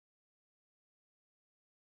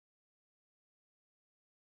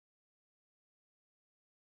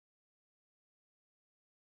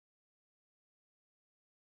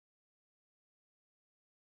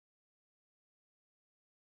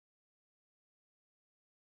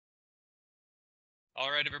All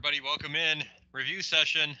right, everybody, welcome in. Review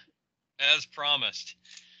session as promised.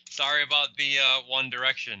 Sorry about the One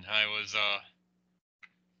Direction. I was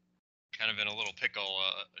kind of in a little pickle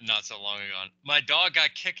not so long ago. My dog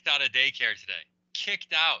got kicked out of daycare today.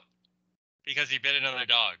 Kicked out because he bit another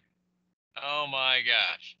dog. Oh my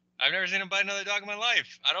gosh. I've never seen him bite another dog in my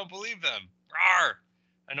life. I don't believe them. Rawr!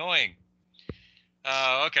 Annoying.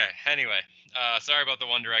 Okay, anyway. Sorry about the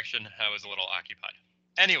One Direction. I was a little occupied.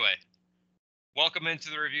 Anyway, welcome into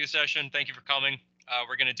the review session. Thank you for coming.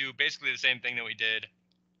 We're going to do basically the same thing that we did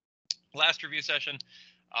last review session.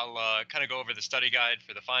 I'll kind of go over the study guide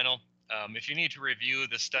for the final. If you need to review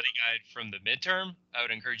the study guide from the midterm, I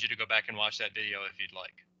would encourage you to go back and watch that video if you'd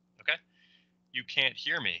like. Okay? You can't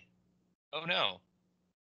hear me. Oh no.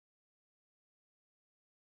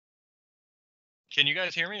 Can you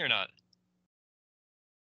guys hear me or not?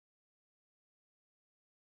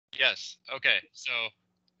 Yes. Okay. So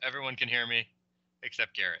everyone can hear me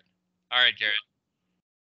except Garrett. All right, Garrett.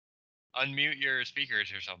 Unmute your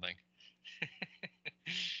speakers or something.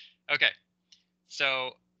 Okay.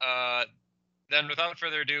 So then without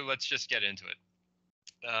further ado, let's just get into it.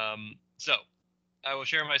 So I will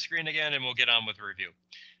share my screen again and we'll get on with the review.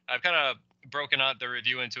 I've kind of broken out the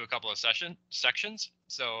review into a couple of sections.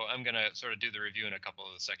 So I'm going to sort of do the review in a couple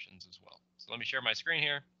of the sections as well. So let me share my screen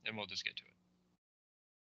here and we'll just get to it.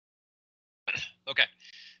 Okay.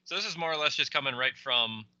 So this is more or less just coming right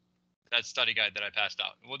from that study guide that I passed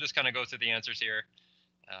out. We'll just kind of go through the answers here.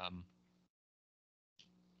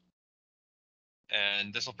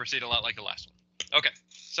 And this will proceed a lot like the last one. Okay,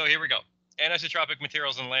 so here we go. Anisotropic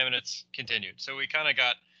materials and laminates continued. So we kind of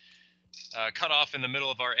got cut off in the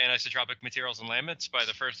middle of our anisotropic materials and laminates by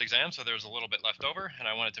the first exam, so there was a little bit left over, and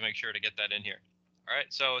I wanted to make sure to get that in here. All right,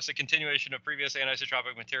 so it's a continuation of previous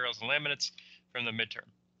anisotropic materials and laminates from the midterm.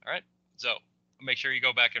 All right, so make sure you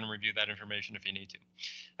go back and review that information if you need to.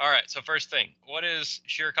 All right, so first thing, what is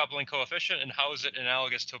shear coupling coefficient and how is it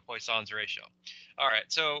analogous to Poisson's ratio? All right,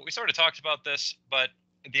 so we sort of talked about this, but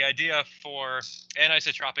the idea for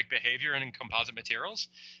anisotropic behavior in composite materials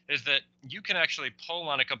is that you can actually pull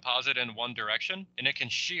on a composite in one direction and it can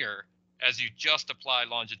shear as you just apply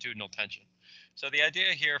longitudinal tension. So the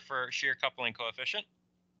idea here for shear coupling coefficient,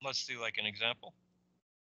 let's do like an example,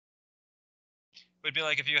 would be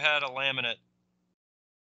like if you had a laminate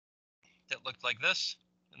that looked like this,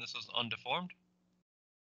 and this was undeformed.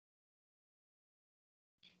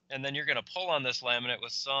 And then you're going to pull on this laminate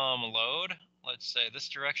with some load, let's say this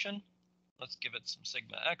direction. Let's give it some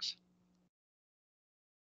sigma x.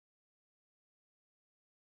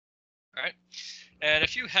 All right. And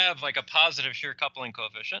if you have like a positive shear coupling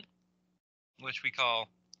coefficient, which we call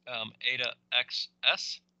eta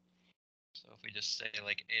xs, so if we just say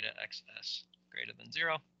like eta xs greater than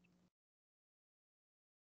 0,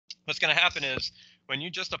 what's going to happen is when you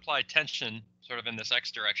just apply tension sort of in this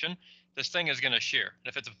x direction, this thing is going to shear.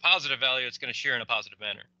 And if it's a positive value, it's going to shear in a positive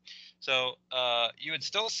manner. So you would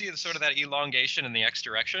still see sort of that elongation in the x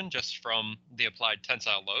direction just from the applied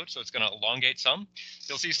tensile load. So it's going to elongate some.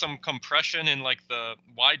 You'll see some compression in like the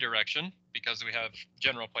y direction because we have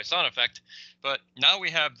general Poisson effect. But now we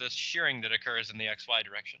have this shearing that occurs in the xy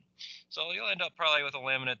direction. So you'll end up probably with a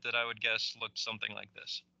laminate that I would guess looked something like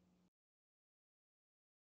this.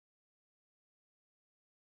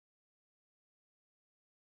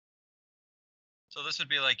 So this would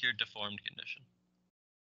be like your deformed condition.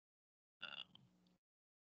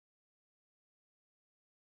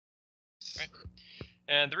 Right.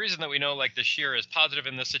 And the reason that we know like the shear is positive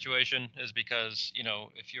in this situation is because, you know,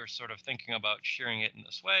 if you're sort of thinking about shearing it in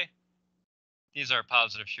this way, these are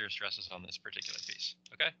positive shear stresses on this particular piece.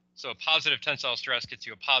 Okay. So a positive tensile stress gets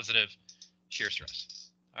you a positive shear stress.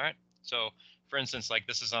 All right. So for instance, like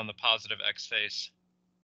this is on the positive X face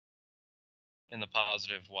in the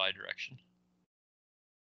positive Y direction.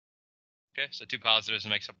 Okay. So two positives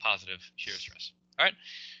makes a positive shear stress. All right.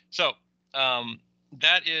 So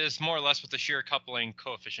that is more or less what the shear coupling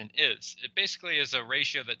coefficient is. It basically is a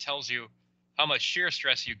ratio that tells you how much shear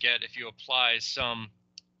stress you get if you apply some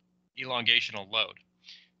elongational load.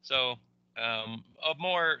 So a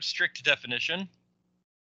more strict definition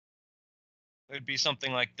would be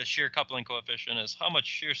something like the shear coupling coefficient is how much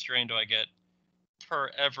shear strain do I get per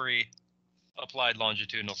every applied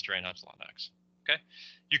longitudinal strain epsilon x. Okay,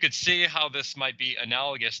 you could see how this might be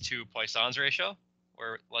analogous to Poisson's ratio,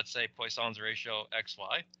 where let's say Poisson's ratio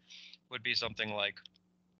xy would be something like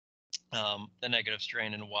the negative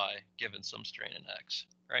strain in y given some strain in x,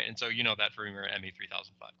 right? And so you know that from your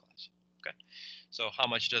ME429 class. Okay, so how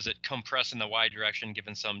much does it compress in the y direction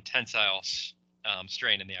given some tensile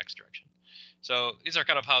strain in the x direction? So these are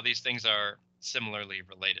kind of how these things are similarly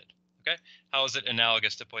related. Okay, how is it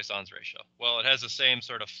analogous to Poisson's ratio? Well, it has the same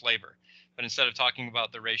sort of flavor, but instead of talking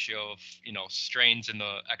about the ratio of, strains in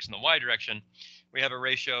the x and the y direction, we have a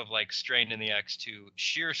ratio of like strain in the x to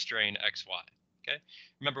shear strain xy. Okay,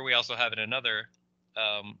 remember we also have another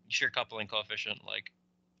shear coupling coefficient like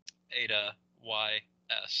eta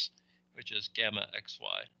ys, which is gamma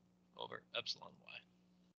xy over epsilon y.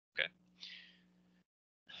 Okay,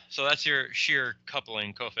 so that's your shear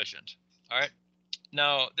coupling coefficient. All right.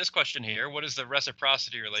 Now, this question here, what is the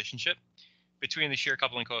reciprocity relationship between the shear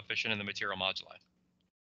coupling coefficient and the material moduli?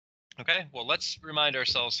 Okay, well, let's remind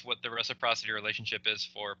ourselves what the reciprocity relationship is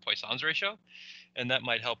for Poisson's ratio, and that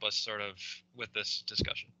might help us sort of with this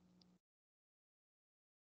discussion.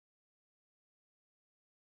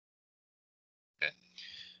 Okay,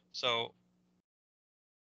 so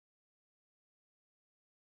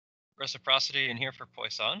reciprocity in here for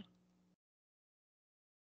Poisson.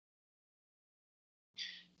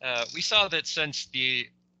 We saw that since the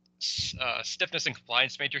stiffness and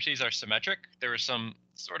compliance matrices are symmetric, there were some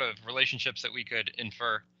sort of relationships that we could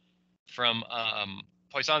infer from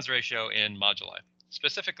Poisson's ratio in moduli.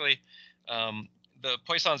 Specifically, the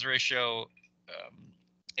Poisson's ratio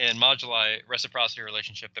and moduli reciprocity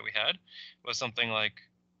relationship that we had was something like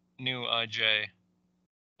nu ij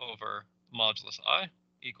over modulus I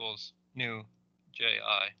equals nu ji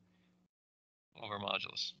over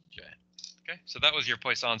modulus j. Okay, so that was your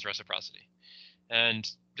Poisson's reciprocity. And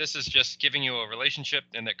this is just giving you a relationship,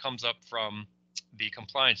 and that comes up from the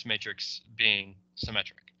compliance matrix being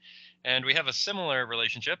symmetric. And we have a similar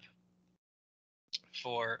relationship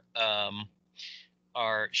for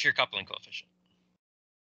our shear coupling coefficient.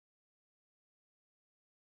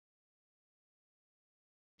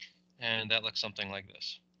 And that looks something like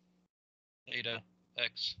this. Eta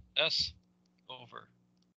xs over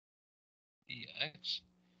ex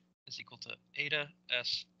is equal to eta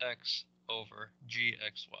sx over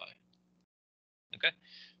gxy. Okay,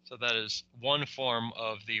 so that is one form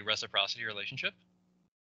of the reciprocity relationship.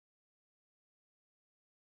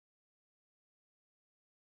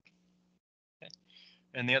 Okay.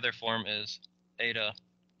 And the other form is eta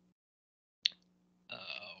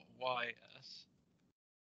ys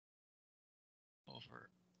over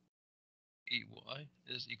ey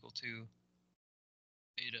is equal to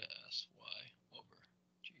eta sy over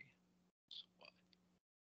gsy.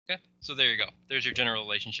 Okay, so there you go. There's your general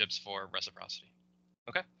relationships for reciprocity.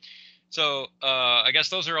 Okay, so I guess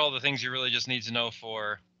those are all the things you really just need to know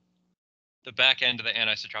for the back end of the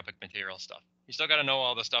anisotropic material stuff. You still got to know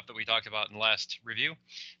all the stuff that we talked about in last review,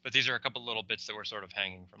 but these are a couple little bits that were sort of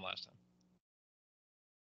hanging from last time.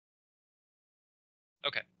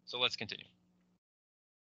 Okay, so let's continue.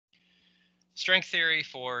 Strength theory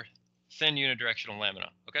for thin unidirectional lamina.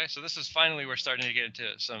 Okay, so this is finally we're starting to get into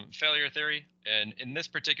some failure theory, and in this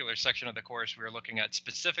particular section of the course, we're looking at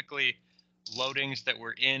specifically loadings that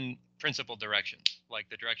were in principal directions, like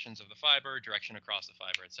the directions of the fiber, direction across the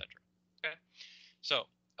fiber, etc. Okay, so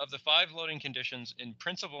of the 5 loading conditions in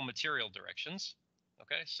principal material directions,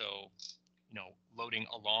 okay, so loading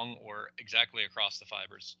along or exactly across the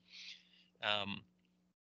fibers,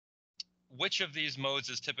 which of these modes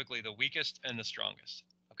is typically the weakest and the strongest?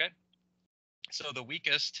 Okay, so the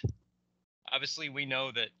weakest, obviously we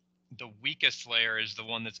know that the weakest layer is the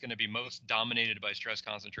one that's going to be most dominated by stress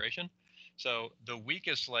concentration. So the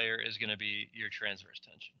weakest layer is going to be your transverse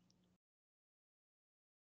tension.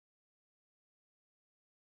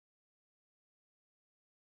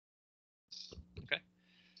 Okay,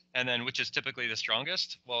 and then which is typically the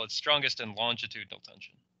strongest? Well, it's strongest in longitudinal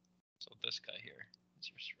tension. So this guy here is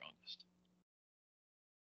your strongest.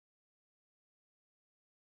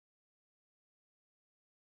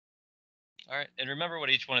 All right, and remember what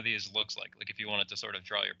each one of these looks like if you wanted to sort of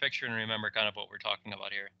draw your picture and remember kind of what we're talking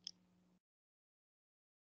about here.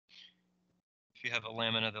 If you have a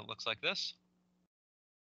lamina that looks like this,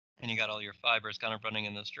 and you got all your fibers kind of running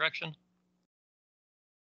in this direction,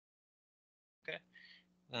 okay,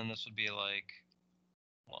 then this would be like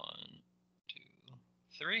 1, 2,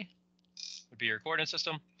 3, would be your coordinate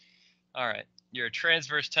system. All right, your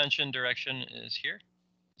transverse tension direction is here.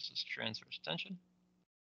 This is transverse tension.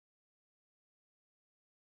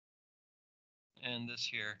 And this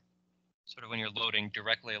here, sort of when you're loading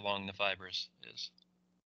directly along the fibers, is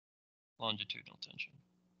longitudinal tension.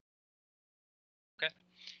 Okay,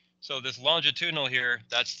 so this longitudinal here,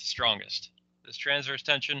 that's the strongest. This transverse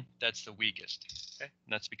tension, that's the weakest. Okay,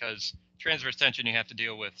 and that's because transverse tension, you have to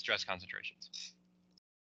deal with stress concentrations.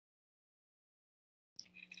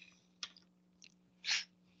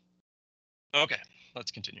 Okay, let's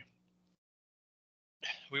continue.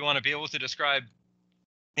 We want to be able to describe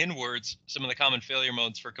in words, some of the common failure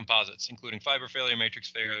modes for composites, including fiber failure, matrix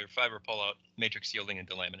failure, fiber pullout, matrix yielding, and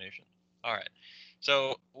delamination. All right,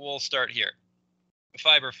 so we'll start here.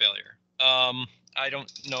 Fiber failure. I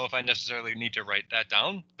don't know if I necessarily need to write that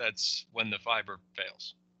down. That's when the fiber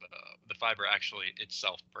fails. The fiber actually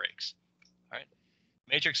itself breaks. All right.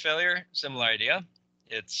 Matrix failure, similar idea.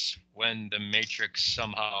 It's when the matrix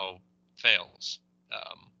somehow fails,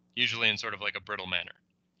 usually in sort of like a brittle manner.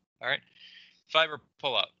 All right. Fiber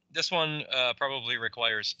pullout. This one probably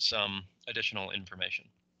requires some additional information.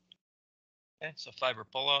 Okay, so fiber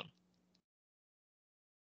pullout.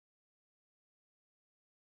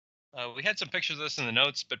 We had some pictures of this in the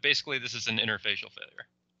notes, but basically this is an interfacial failure.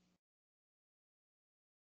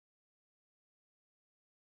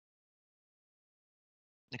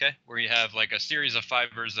 Okay, where you have like a series of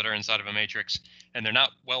fibers that are inside of a matrix, and they're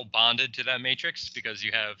not well bonded to that matrix because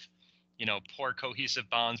you have, poor cohesive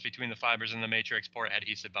bonds between the fibers in the matrix, poor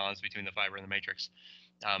adhesive bonds between the fiber and the matrix.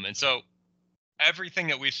 And so everything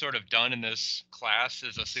that we've sort of done in this class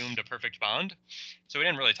is assumed a perfect bond. So we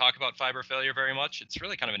didn't really talk about fiber failure very much. It's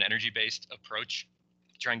really kind of an energy-based approach,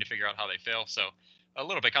 trying to figure out how they fail. So a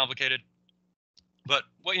little bit complicated. But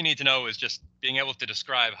what you need to know is just being able to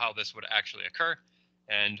describe how this would actually occur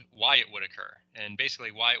and why it would occur. And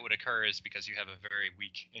basically why it would occur is because you have a very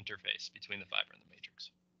weak interface between the fiber and the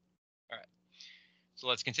matrix. All right, so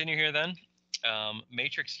let's continue here then.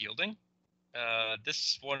 Matrix yielding.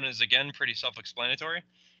 This one is, again, pretty self-explanatory.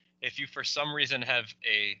 If you, for some reason, have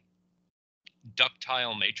a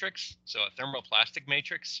ductile matrix, so a thermoplastic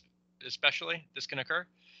matrix especially, this can occur.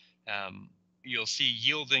 You'll see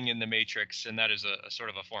yielding in the matrix, and that is a sort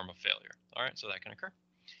of a form of failure. All right, so that can occur.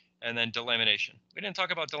 And then delamination. We didn't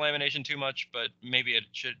talk about delamination too much, but maybe it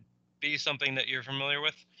should be something that you're familiar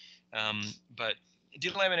with. But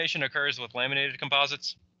delamination occurs with laminated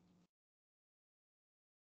composites.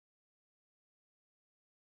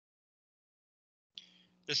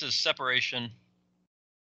 This is separation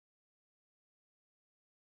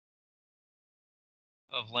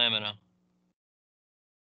of lamina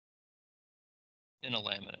in a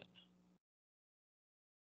laminate.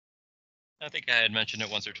 I think I had mentioned it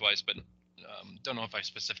once or twice, but don't know if I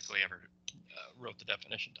specifically ever wrote the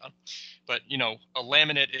definition down. But, a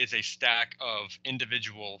laminate is a stack of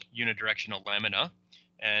individual unidirectional lamina.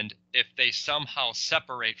 And if they somehow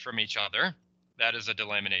separate from each other, that is a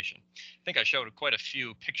delamination. I think I showed quite a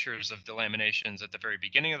few pictures of delaminations at the very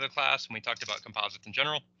beginning of the class when we talked about composites in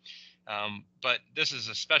general. But this is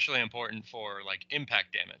especially important for like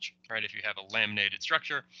impact damage, right? If you have a laminated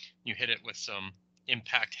structure, you hit it with some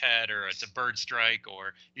impact head, or it's a bird strike,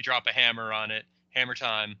 or you drop a hammer on it, hammer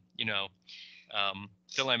time,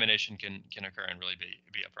 delamination can occur and really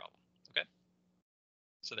be a problem. Okay,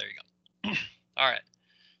 so there you go. All right,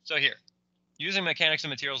 so here, using mechanics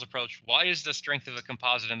and materials approach, why is the strength of the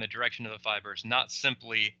composite in the direction of the fibers not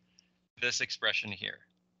simply this expression here?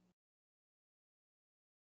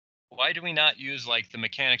 Why do we not use like the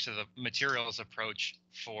mechanics of the materials approach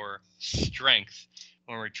for strength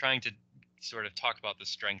when we're trying to sort of talk about the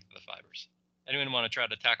strength of the fibers? Anyone want to try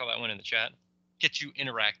to tackle that one in the chat? Get you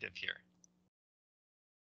interactive here.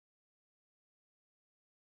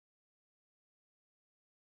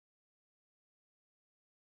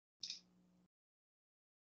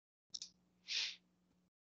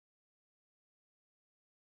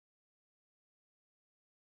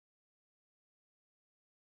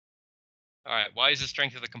 All right, why is the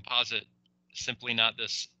strength of the composite simply not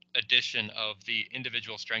this addition of the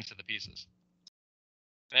individual strengths of the pieces?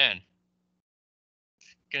 Man,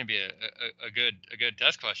 going to be a good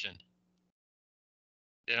test question.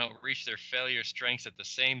 They don't reach their failure strengths at the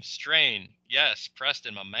same strain. Yes,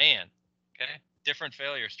 Preston, my man. Okay, different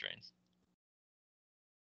failure strains.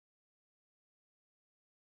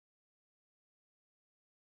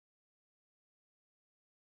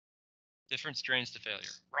 Different strains to failure.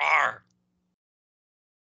 Rawr.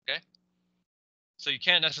 Okay, so you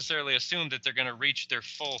can't necessarily assume that they're going to reach their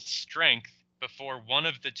full strength before one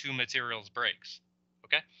of the two materials breaks.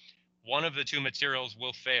 Okay, one of the two materials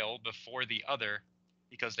will fail before the other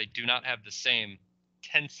because they do not have the same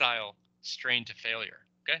tensile strain to failure.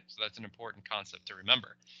 Okay, so that's an important concept to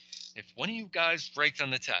remember. If one of you guys breaks on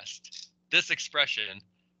the test this expression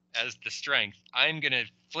as the strength, I'm going to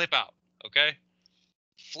flip out. Okay,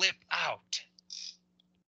 flip out.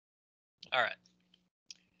 All right.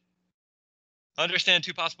 Understand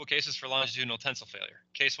two possible cases for longitudinal tensile failure.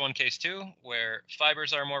 Case 1, case 2, where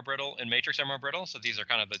fibers are more brittle and matrix are more brittle. So these are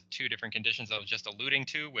kind of the two different conditions I was just alluding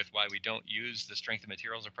to with why we don't use the strength of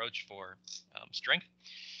materials approach for strength.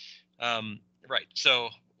 Right, so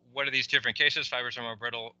what are these different cases? Fibers are more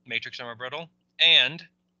brittle, matrix are more brittle. And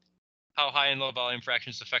how high and low volume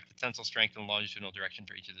fractions affect the tensile strength and longitudinal direction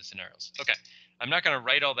for each of the scenarios. Okay, I'm not going to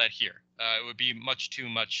write all that here. It would be much too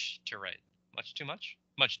much to write. Much too much?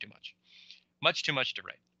 Much too much. Much too much to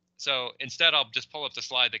write. So instead, I'll just pull up the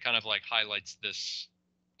slide that kind of like highlights this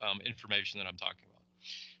information that I'm talking about.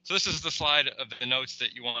 So this is the slide of the notes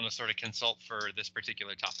that you want to sort of consult for this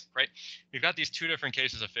particular topic, right? We've got these two different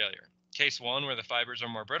cases of failure. Case one, where the fibers are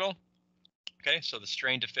more brittle. Okay, so the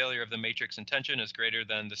strain to failure of the matrix in tension is greater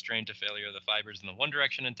than the strain to failure of the fibers in the one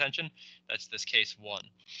direction in tension. That's this case one.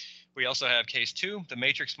 We also have case two, the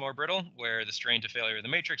matrix more brittle, where the strain to failure of the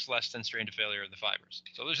matrix less than strain to failure of the fibers.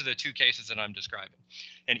 So those are the two cases that I'm describing.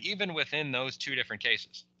 And even within those two different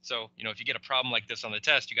cases, so if you get a problem like this on the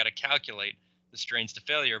test, you got to calculate the strains to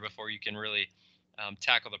failure before you can really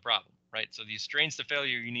tackle the problem, right? So these strains to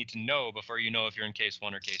failure you need to know before you know if you're in case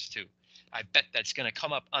one or case two. I bet that's going to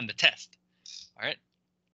come up on the test. All right.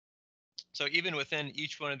 So even within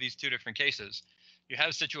each one of these two different cases, you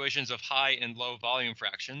have situations of high and low volume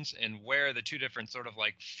fractions and where the two different sort of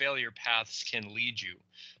like failure paths can lead you.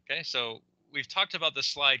 Okay, so we've talked about this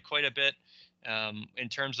slide quite a bit in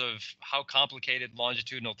terms of how complicated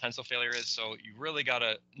longitudinal tensile failure is. So you really got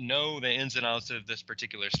to know the ins and outs of this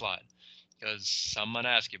particular slide because someone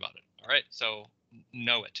asked you about it. All right, so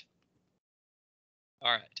know it.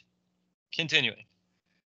 All right, continuing.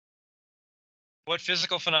 What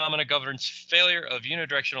physical phenomena governs failure of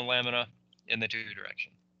unidirectional lamina in the two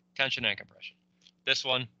direction? Tension and compression. This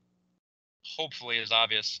one, hopefully, is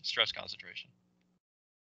obvious. Stress concentration.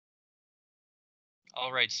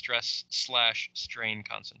 I'll write stress/strain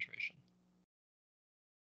concentration.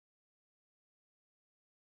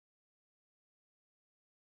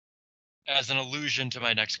 As an allusion to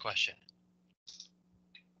my next question.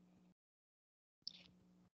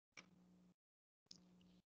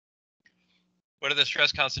 What are the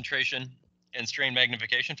stress concentration and strain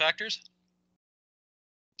magnification factors?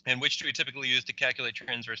 And which do we typically use to calculate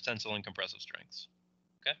transverse tensile and compressive strengths?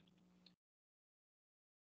 Okay.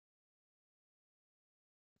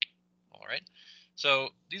 All right. So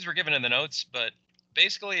these were given in the notes, but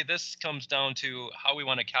basically this comes down to how we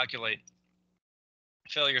want to calculate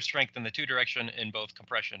failure strength in the two direction in both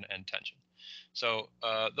compression and tension. So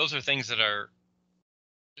those are things that are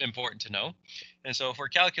important to know. And so if we're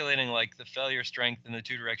calculating like the failure strength in the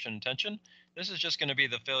two direction tension, this is just going to be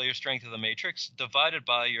the failure strength of the matrix divided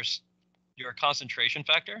by your concentration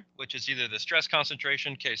factor, which is either the stress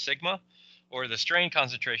concentration K sigma or the strain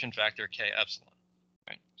concentration factor K epsilon.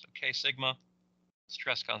 Right? So K sigma,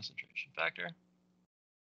 stress concentration factor.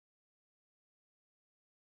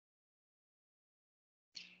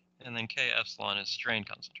 And then K epsilon is strain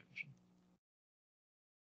concentration.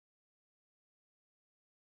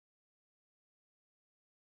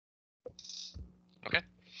 Okay.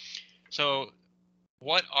 So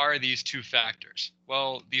what are these two factors?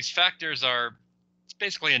 Well, these factors are it's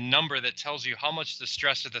basically a number that tells you how much the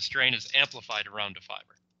stress of the strain is amplified around a fiber.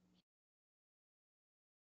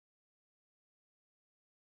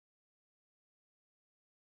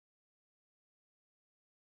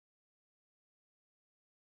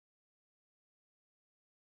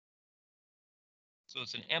 So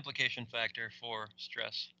it's an amplification factor for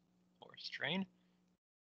stress or strain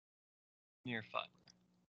near fiber.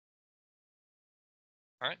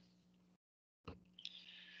 All right.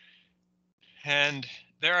 And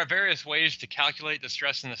there are various ways to calculate the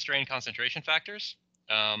stress and the strain concentration factors.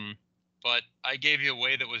 But I gave you a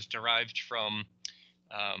way that was derived from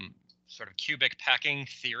sort of cubic packing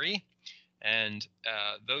theory. And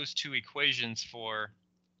those two equations for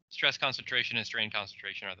stress concentration and strain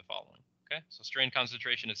concentration are the following. Okay, so strain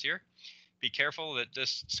concentration is here. Be careful that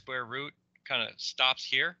this square root kind of stops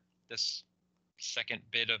here. This second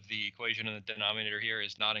bit of the equation in the denominator here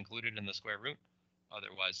is not included in the square root.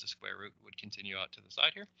 Otherwise, the square root would continue out to the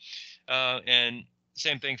side here. And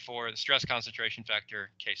same thing for the stress concentration factor,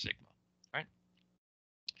 K sigma, right?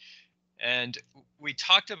 And we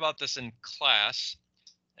talked about this in class,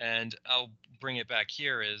 and I'll bring it back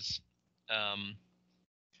here is,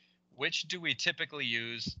 which do we typically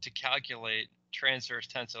use to calculate transverse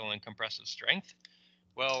tensile and compressive strength?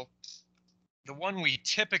 Well, the one we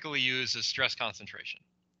typically use is stress concentration,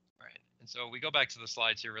 right? And so we go back to the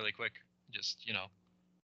slides here really quick, just,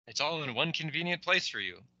 it's all in one convenient place for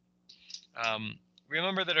you.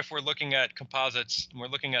 Remember that if we're looking at composites and we're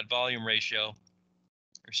looking at volume ratio,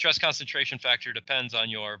 your stress concentration factor depends on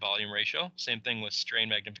your volume ratio. Same thing with strain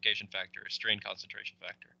magnification factor, strain concentration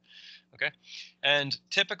factor. Okay, and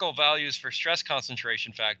typical values for stress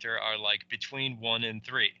concentration factor are like between 1 and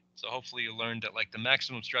 3. So hopefully you learned that like the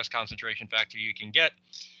maximum stress concentration factor you can get,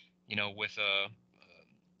 with a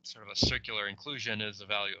sort of a circular inclusion is a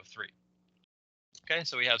value of 3. Okay,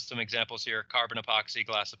 so we have some examples here: carbon epoxy,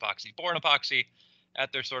 glass epoxy, boron epoxy.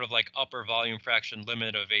 At their sort of like upper volume fraction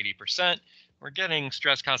limit of 80%, we're getting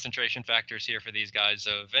stress concentration factors here for these guys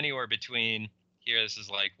of anywhere between, here this is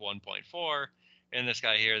like 1.4, and this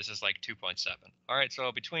guy here, this is like 2.7. All right, so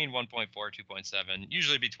between 1.4, 2.7,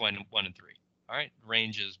 usually between 1 and 3. All right,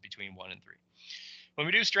 ranges between 1 and 3. When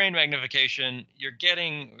we do strain magnification, you're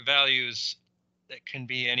getting values that can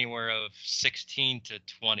be anywhere of 16 to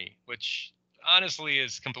 20, which honestly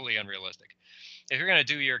is completely unrealistic. If you're going to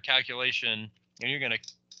do your calculation and you're going to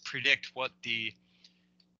predict what the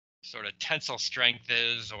sort of tensile strength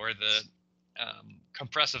is or the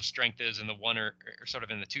compressive strength is in the 1 or sort of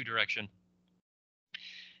in the 2 direction,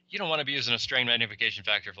 you don't want to be using a strain magnification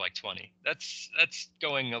factor of like 20. That's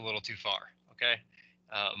going a little too far. Okay,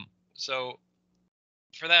 so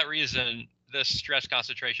for that reason, this stress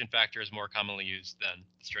concentration factor is more commonly used than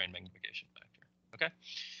the strain magnification factor. Okay,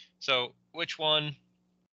 so which one?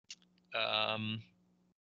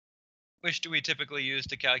 Which do we typically use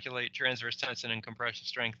to calculate transverse tension and compression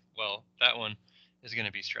strength? Well, that one is going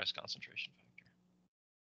to be stress concentration factor.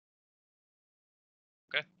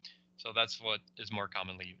 Okay, so that's what is more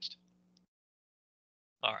commonly used.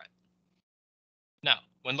 All right. Now,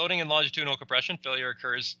 when loading in longitudinal compression, failure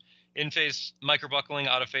occurs in phase microbuckling,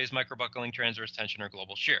 out of phase microbuckling, transverse tension, or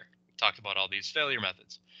global shear. We've talked about all these failure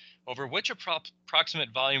methods. Over which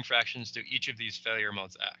approximate volume fractions do each of these failure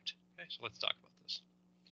modes act? Okay, so let's talk about this.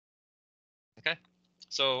 Okay,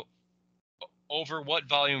 so over what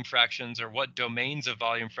volume fractions or what domains of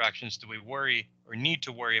volume fractions do we worry or need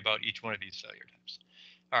to worry about each one of these failure types?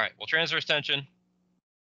 All right, well, transverse tension.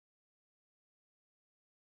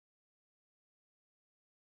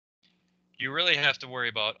 You really have to worry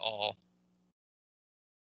about all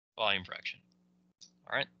volume fraction.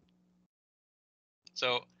 All right.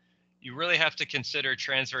 So you really have to consider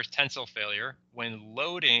transverse tensile failure when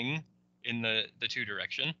loading in the 2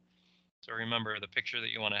 direction. So remember, the picture that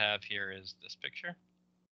you want to have here is this picture.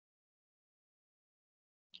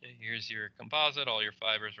 Okay, here's your composite, all your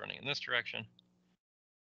fibers running in this direction.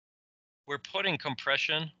 We're putting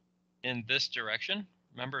compression in this direction.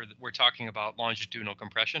 Remember, we're talking about longitudinal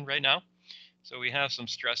compression right now. So we have some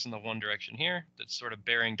stress in the 1 direction here that's sort of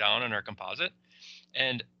bearing down on our composite.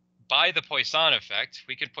 And by the Poisson effect,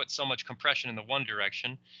 we can put so much compression in the 1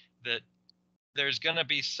 direction that there's going to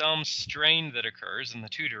be some strain that occurs in the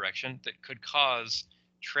 2 direction that could cause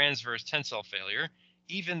transverse tensile failure,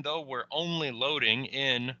 even though we're only loading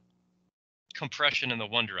in compression in the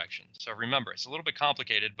 1 direction. So remember, it's a little bit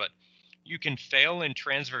complicated, but you can fail in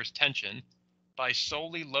transverse tension by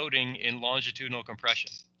solely loading in longitudinal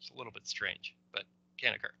compression. It's a little bit strange, but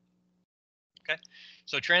can occur. Okay,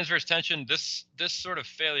 so transverse tension, this sort of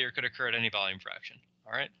failure could occur at any volume fraction.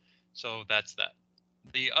 All right, so that's that.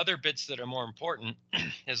 The other bits that are more important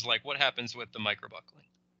is like what happens with the microbuckling.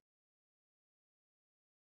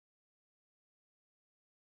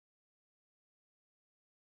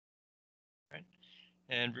 Right,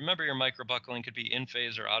 and remember, your microbuckling could be in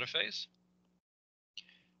phase or out of phase.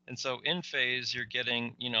 And so in phase, you're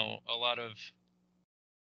getting, a lot of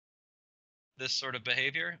this sort of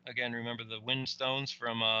behavior. Again, remember the wind stones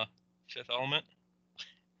from Fifth Element,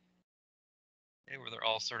 okay, where they're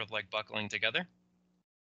all sort of like buckling together.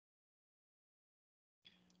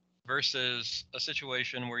 Versus a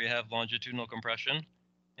situation where you have longitudinal compression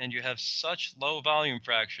and you have such low volume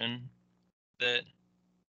fraction that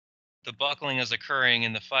the buckling is occurring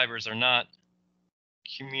and the fibers are not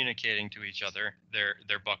communicating to each other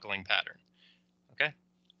their buckling pattern. Okay,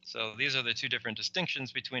 so these are the 2 different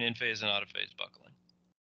distinctions between in phase and out of phase buckling.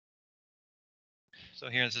 So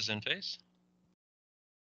here this is in phase,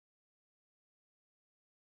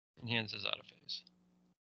 and here this is out of phase.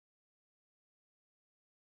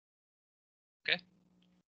 Okay,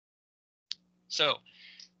 so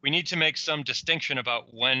we need to make some distinction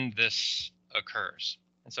about when this occurs.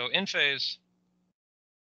 And so in phase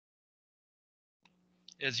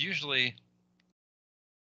is usually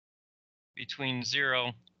between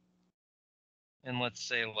 0 and, let's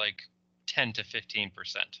say, like 10 to 15%.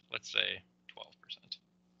 Let's say 12%.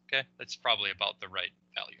 Okay, that's probably about the right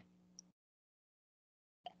value.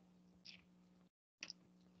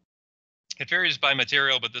 It varies by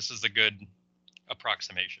material, but this is a good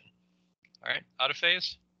approximation. All right, out of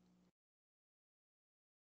phase.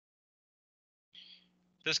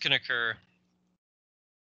 This can occur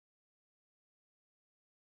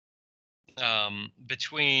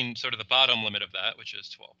between sort of the bottom limit of that, which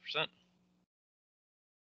is 12%.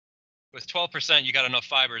 With 12%, you got enough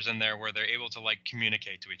fibers in there where they're able to like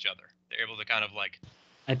communicate to each other. They're able to kind of like.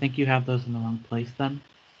 I think you have those in the wrong place then.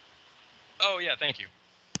 Oh, yeah, thank you.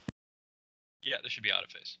 Yeah, this should be out of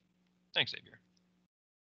phase. Thanks, Xavier.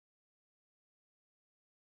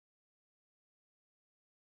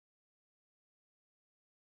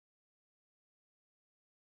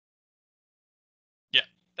 Yeah,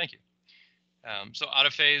 thank you. So out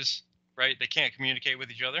of phase, right? They can't communicate with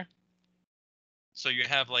each other. So you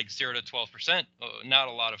have like 0 to 12%, not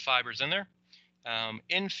a lot of fibers in there.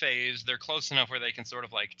 In phase, they're close enough where they can sort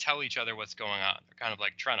of like tell each other what's going on. They're kind of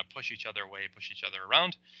like trying to push each other away, push each other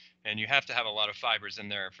around, and you have to have a lot of fibers in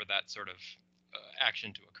there for that sort of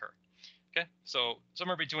action to occur. Okay, so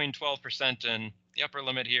somewhere between 12% and the upper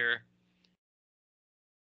limit here,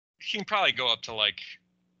 you can probably go up to like,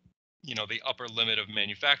 the upper limit of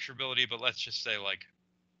manufacturability, but let's just say like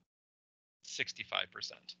 65%,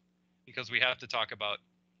 because we have to talk about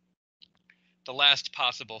the last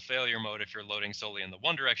possible failure mode if you're loading solely in the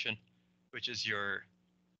one direction, which is your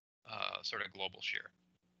sort of global shear.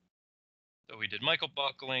 So we did Michael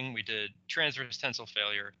buckling, we did transverse tensile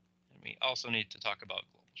failure, and we also need to talk about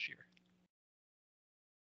global shear.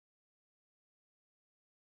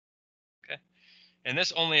 Okay, and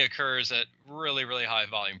this only occurs at really, really high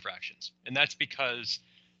volume fractions, and that's because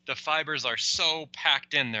the fibers are so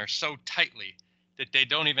packed in there so tightly that they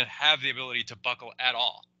don't even have the ability to buckle at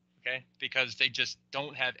all. Okay, because they just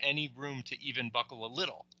don't have any room to even buckle a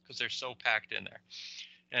little because they're so packed in there.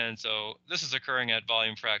 And so this is occurring at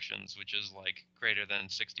volume fractions, which is like greater than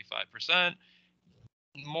 65%,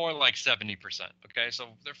 more like 70%. Okay, so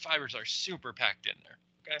their fibers are super packed in there.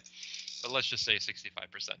 Okay, but let's just say 65%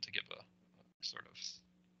 to give a sort of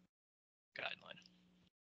guideline.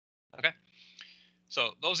 Okay,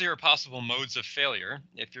 so those are your possible modes of failure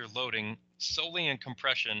if you're loading solely in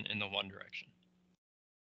compression in the one direction.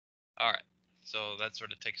 All right, so that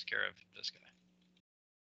sort of takes care of this guy.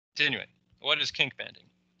 Continuing, what is kink banding?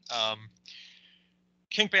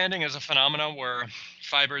 Kink banding is a phenomenon where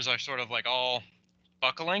fibers are sort of like all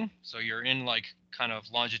buckling. So you're in like kind of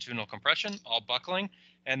longitudinal compression, all buckling,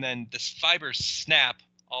 and then the fibers snap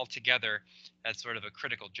all together at sort of a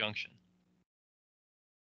critical junction.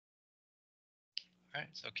 All right,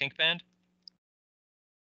 so kink band.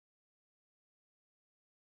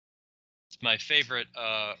 It's my favorite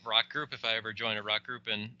rock group. If I ever join a rock group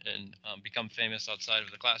and become famous outside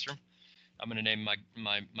of the classroom, I'm going to name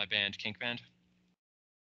my band Kink Band.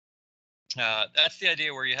 That's the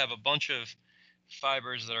idea where you have a bunch of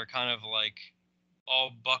fibers that are kind of like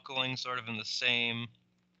all buckling sort of in the same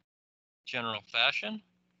general fashion.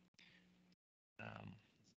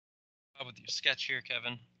 How about your sketch here,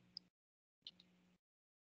 Kevin?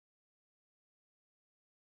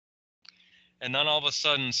 And then all of a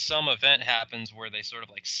sudden some event happens where they sort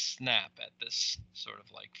of like snap at this sort of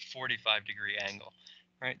like 45-degree angle,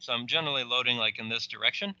 right? So I'm generally loading like in this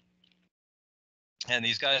direction, and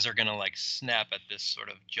these guys are going to like snap at this sort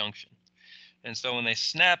of junction. And so when they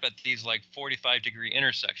snap at these like 45-degree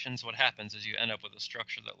intersections, what happens is you end up with a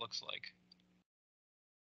structure that looks like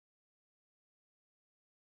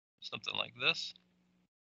something like this.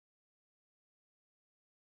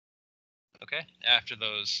 Okay, after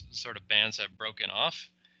those sort of bands have broken off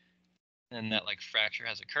and that like fracture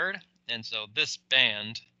has occurred. And so this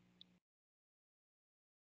band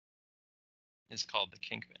is called the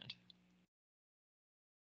kink band.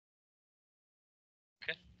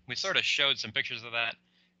 Okay, we sort of showed some pictures of that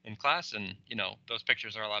in class, and those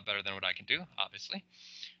pictures are a lot better than what I can do, obviously.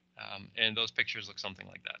 And those pictures look something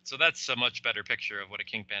like that. So that's a much better picture of what a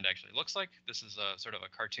kink band actually looks like. This is a sort of a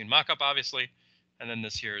cartoon mock-up, obviously, and then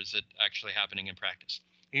this here is it actually happening in practice.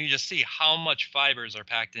 And you just see how much fibers are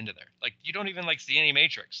packed into there. Like you don't even like see any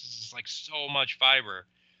matrix. This is like so much fiber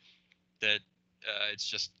that it's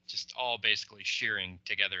just all basically shearing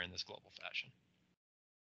together in this global fashion.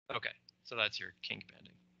 Okay, so that's your kink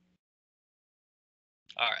banding.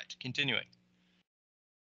 All right, continuing.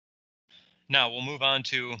 Now we'll move on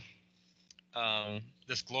to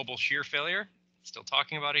this global shear failure. Still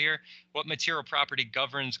talking about it here. What material property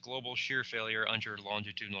governs global shear failure under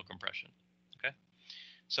longitudinal compression? Okay,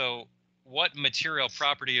 so what material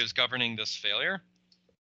property is governing this failure?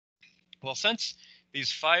 Well, since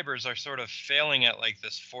these fibers are sort of failing at like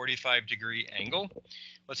this 45-degree angle,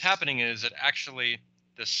 what's happening is that actually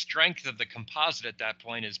the strength of the composite at that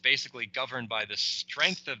point is basically governed by the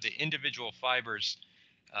strength of the individual fibers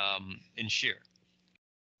in shear.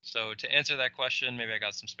 So to answer that question, maybe I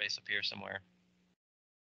got some space up here somewhere.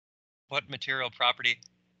 What material property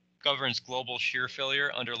governs global shear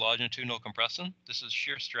failure under longitudinal compression? This is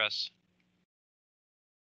shear stress,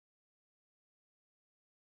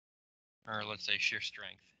 or let's say shear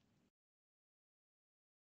strength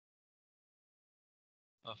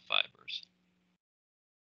of fibers.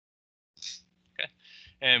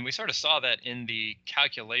 And we sort of saw that in the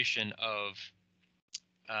calculation of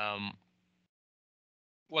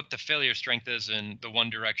what the failure strength is in the one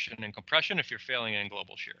direction in compression if you're failing in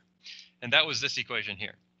global shear. And that was this equation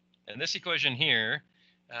here. And this equation here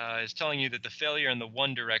is telling you that the failure in the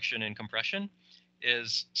one direction in compression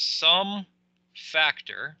is some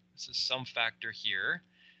factor, this is some factor here,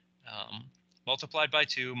 multiplied by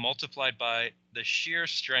 2, multiplied by the shear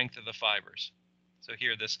strength of the fibers. So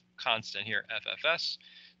here, this constant here, FFS,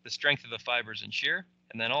 the strength of the fibers in shear,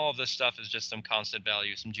 and then all of this stuff is just some constant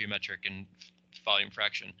value, some geometric and volume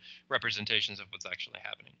fraction representations of what's actually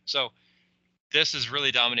happening. So this is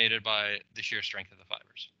really dominated by the shear strength of the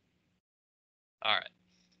fibers. All right.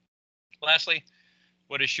 Lastly,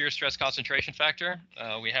 what is shear stress concentration factor?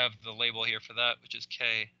 We have the label here for that, which is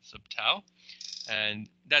K sub tau. And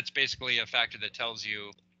that's basically a factor that tells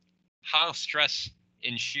you how stress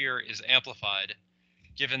in shear is amplified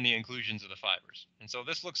given the inclusions of the fibers. And so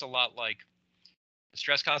this looks a lot like the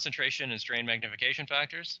stress concentration and strain magnification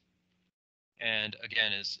factors. And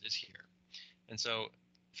again, is here. And so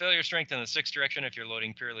failure strength in the 6th direction, if you're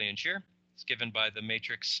loading purely in shear, is given by the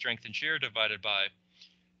matrix strength in shear divided by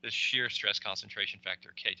the shear stress concentration factor,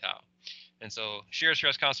 K tau. And so shear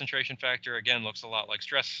stress concentration factor, again, looks a lot like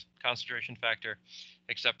stress concentration factor,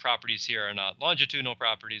 except properties here are not longitudinal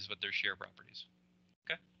properties, but they're shear properties.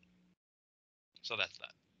 Okay? So that's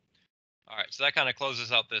that. All right, so that kind of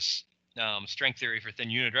closes out this strength theory for thin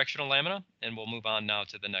unidirectional lamina, and we'll move on now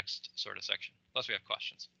to the next sort of section, unless we have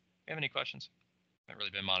questions. Do you have any questions? I haven't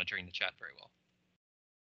really been monitoring the chat very well.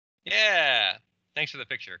 Yeah, thanks for the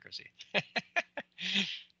picture, Chrissy.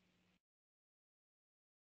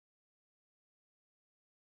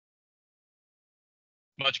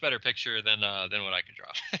 Much better picture than what I could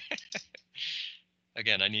draw.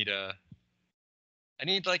 Again, I need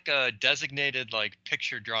like a designated like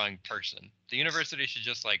picture drawing person. The university should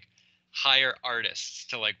just like hire artists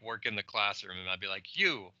to like work in the classroom, and I'd be like,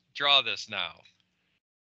 you draw this now,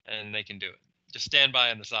 and they can do it. Just stand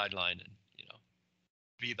by on the sideline and, you know,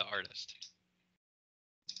 be the artist.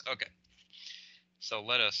 Okay, so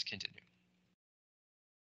let us continue.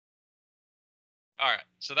 All right,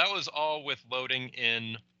 so that was all with loading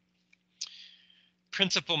in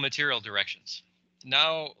principal material directions.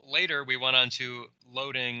 Now later we went on to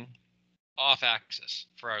loading off axis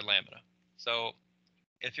for our lamina. So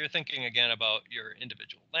if you're thinking again about your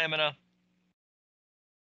individual lamina,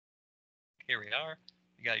 here we are.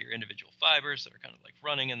 You got your individual fibers that are kind of like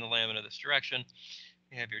running in the lamina this direction.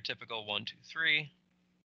 You have your typical 1, 2, 3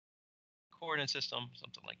 coordinate system,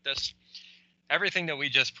 something like this. Everything that we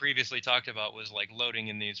just previously talked about was like loading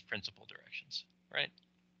in these principal directions, right?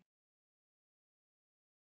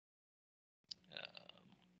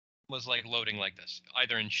 Was like loading like this,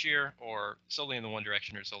 either in shear or solely in the one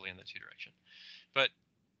direction or solely in the two direction. But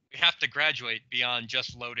we have to graduate beyond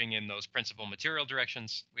just loading in those principal material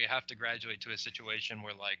directions. We have to graduate to a situation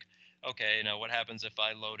where like, okay, you know, what happens if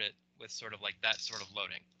I load it with sort of like that sort of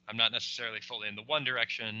loading? I'm not necessarily fully in the one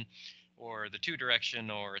direction or the two direction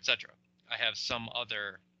or etc. I have some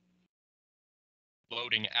other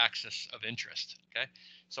loading axis of interest, okay?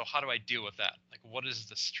 So how do I deal with that? Like, what is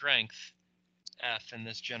the strength F in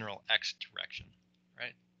this general X direction,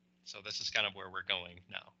 right? So this is kind of where we're going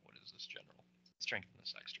now. What is this general strength in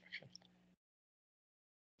this X direction?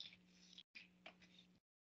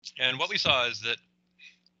 And what we saw is that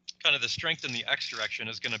kind of the strength in the X direction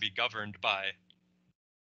is going to be governed by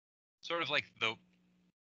sort of like the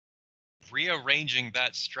rearranging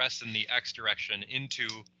that stress in the X direction into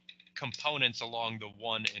components along the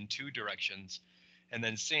 1 and 2 directions, and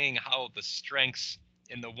then seeing how the strengths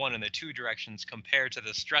in the 1 and the 2 directions compare to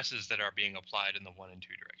the stresses that are being applied in the 1 and 2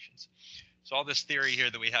 directions. So all this theory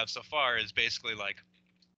here that we have so far is basically like,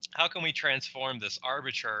 how can we transform this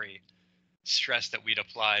arbitrary stress that we'd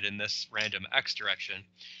applied in this random X direction?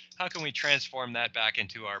 How can we transform that back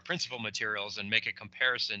into our principal materials and make a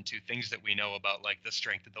comparison to things that we know about, like the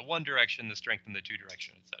strength in the 1 direction, the strength in the 2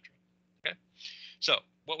 direction, etc. Okay, so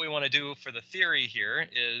what we want to do for the theory here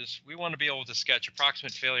is we want to be able to sketch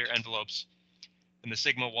approximate failure envelopes in the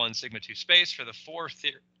sigma 1, sigma 2 space for the 4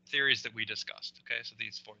 theories that we discussed. Okay, so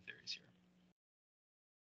these 4 theories here.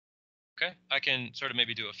 Okay, I can sort of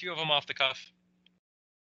maybe do a few of them off the cuff.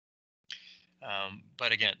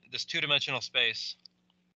 But again, this 2-dimensional space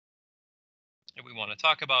that we want to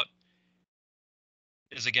talk about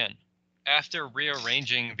is, again, after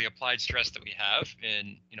rearranging the applied stress that we have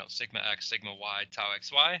in, you know, sigma x, sigma y, tau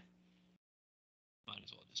xy, might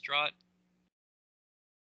as well just draw it.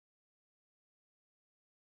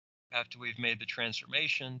 After we've made the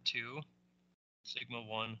transformation to sigma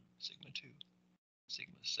 1, sigma 2,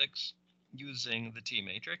 sigma 6, using the T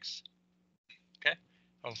matrix. Okay,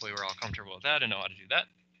 hopefully we're all comfortable with that and know how to do that.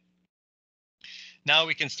 Now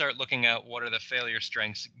we can start looking at what are the failure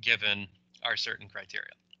strengths given our certain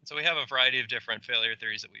criteria. So we have a variety of different failure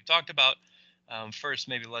theories that we've talked about. First,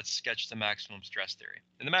 maybe let's sketch the maximum stress theory.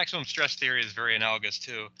 And the maximum stress theory is very analogous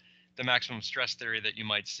to the maximum stress theory that you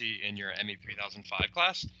might see in your ME3005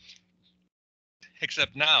 class,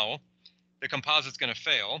 except now the composite's going to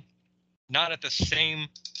fail, not at the same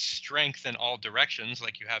strength in all directions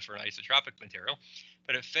like you have for an isotropic material,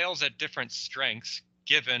 but it fails at different strengths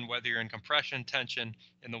given whether you're in compression, tension,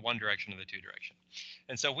 in the one direction or the two direction.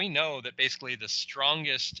 And so we know that basically the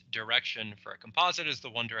strongest direction for a composite is the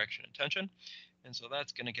one direction in tension. And so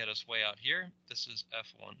that's going to get us way out here. This is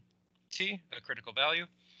F1T, a critical value.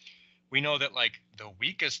 We know that like the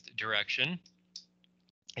weakest direction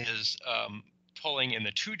is pulling in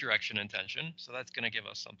the two direction in tension. So that's going to give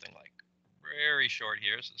us something like very short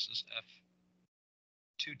here. So this is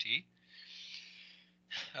F2T.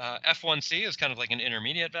 F1C is kind of like an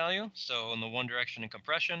intermediate value. So in the one direction in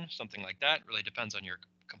compression, something like that. Really depends on your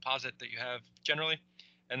composite that you have generally.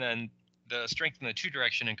 And then the strength in the two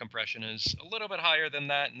direction in compression is a little bit higher than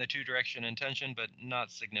that in the two direction in tension, but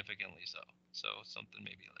not significantly so. So something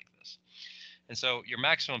maybe like this. And so your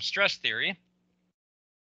maximum stress theory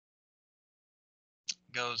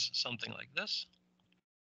goes something like this.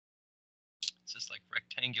 It's this like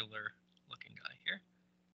rectangular looking guy here.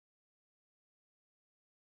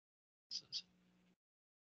 This is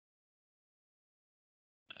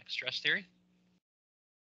max stress theory.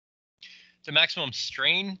 The maximum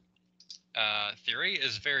strain theory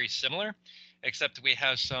is very similar, except we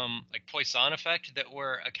have some like Poisson effect that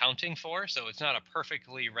we're accounting for. So it's not a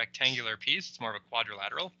perfectly rectangular piece, it's more of a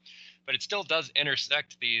quadrilateral, but it still does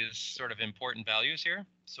intersect these sort of important values here.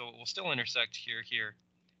 So it will still intersect here, here,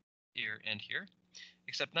 here, and here,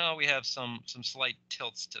 except now we have some slight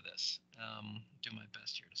tilts to this. Do my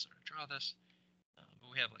best here to sort of draw this,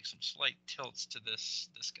 but we have like some slight tilts to this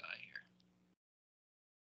guy here.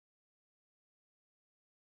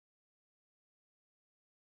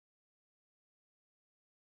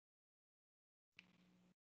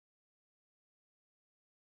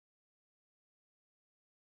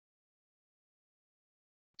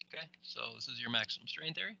 Okay, so this is your maximum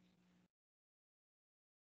strain theory.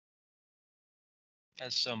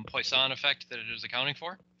 Has some Poisson effect that it is accounting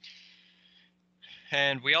for.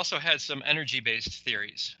 And we also had some energy-based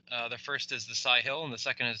theories. The first is the Psi-Hill, and the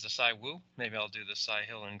second is the Psi-Wu. Maybe I'll do the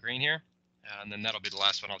Psi-Hill in green here, and then that'll be the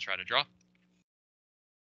last one I'll try to draw.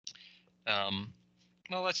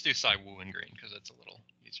 Well, let's do Psi-Wu in green, because it's a little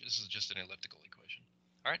easier. This is just an elliptical equation.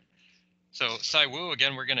 All right. So Psi-Wu,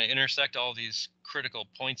 again, we're going to intersect all these critical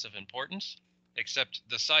points of importance, except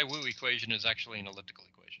the Psi-Wu equation is actually an elliptical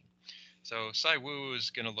equation. So Psi-Wu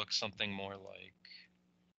is going to look something more like,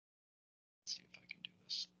 let's see if I can do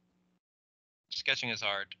this. Sketching is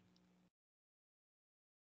hard.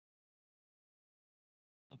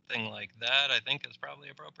 Something like that, I think, is probably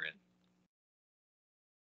appropriate.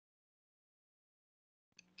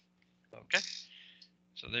 Okay,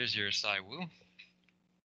 so there's your Psi-Wu. All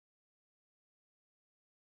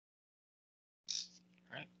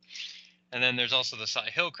right, and then there's also the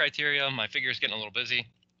Psi-Hill criteria. My figure is getting a little busy,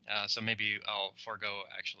 so maybe I'll forego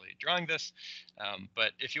actually drawing this.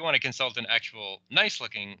 But if you want to consult an actual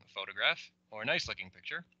nice-looking photograph or a nice-looking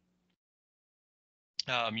picture,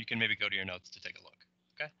 you can maybe go to your notes to take a look.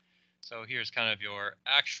 Okay, so here's kind of your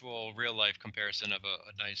actual real-life comparison of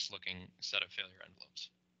a nice-looking set of failure envelopes.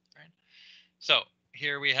 All right, so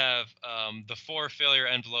here we have the 4 failure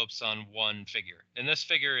envelopes on one figure. And this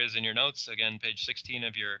figure is in your notes, again, page 16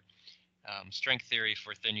 of your strength theory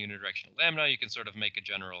for thin unidirectional lamina. You can sort of make a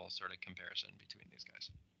general sort of comparison between these guys.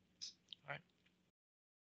 All right.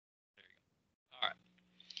 There you go. All right.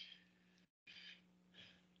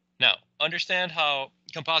 Now, understand how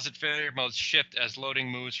composite failure modes shift as loading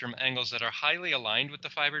moves from angles that are highly aligned with the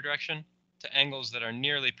fiber direction to angles that are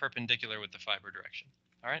nearly perpendicular with the fiber direction.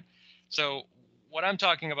 All right. So what I'm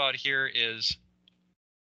talking about here is,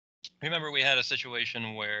 remember we had a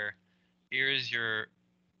situation where here's your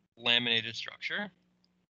laminated structure.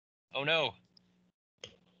 Oh no,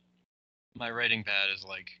 my writing pad is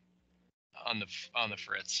like on the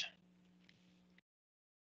fritz.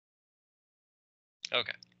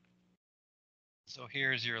 Okay, so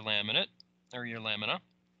here's your laminate or your lamina.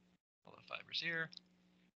 All the fibers here.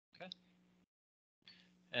 Okay,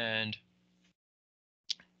 and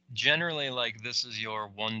generally, like, this is your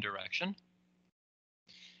one direction.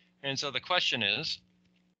 And so the question is,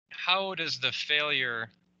 how does the failure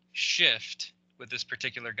shift with this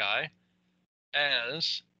particular guy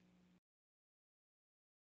as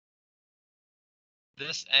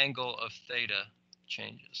this angle of theta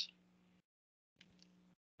changes.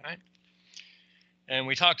 Right? And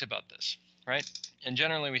we talked about this, right? And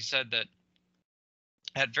generally we said that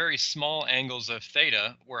at very small angles of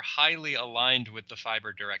theta, we're highly aligned with the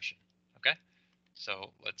fiber direction, okay?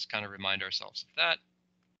 So let's kind of remind ourselves of that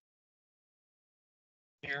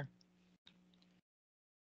here.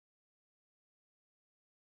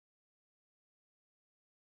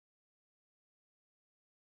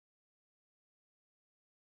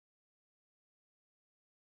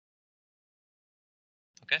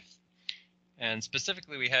 Okay, and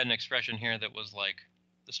specifically we had an expression here that was like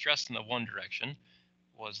the stress in the one direction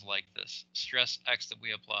was like this stress x that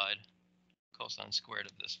we applied cosine squared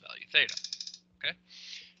of this value theta, okay?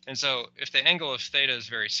 And so if the angle of theta is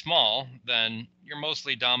very small, then you're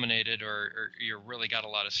mostly dominated or you really got a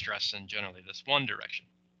lot of stress in generally this one direction,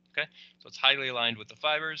 okay? So it's highly aligned with the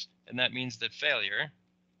fibers, and that means that failure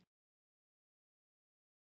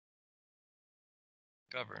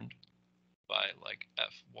governed by like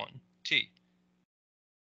F1T,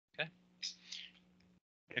 okay?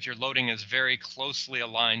 If your loading is very closely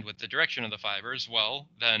aligned with the direction of the fibers, well,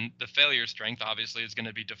 then the failure strength obviously is going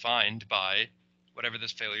to be defined by whatever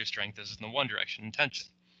this failure strength is in the one direction in tension.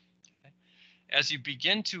 Okay? As you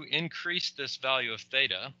begin to increase this value of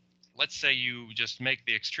theta, let's say you just make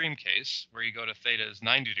the extreme case where you go to theta is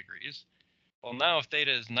 90 degrees. Well, now if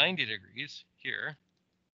theta is 90 degrees here,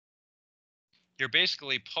 you're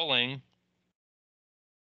basically pulling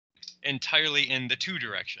entirely in the two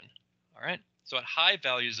direction, all right? So at high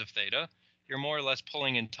values of theta, you're more or less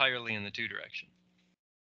pulling entirely in the two direction.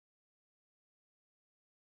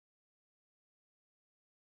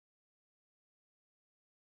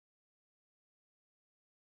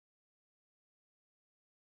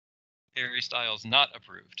 Harry Styles not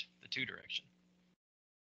approved the two direction.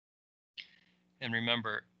 And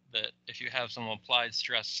remember that if you have some applied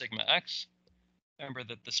stress sigma x, remember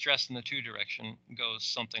that the stress in the two direction goes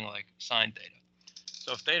something like sine theta.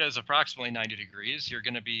 So if theta is approximately 90 degrees, you're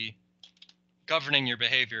going to be governing your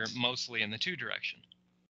behavior mostly in the two direction.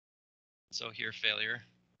 So here failure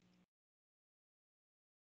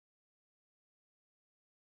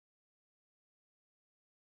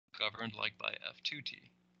governed like by F2T,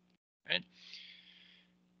 right?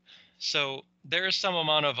 So there's some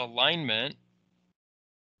amount of alignment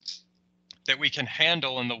that we can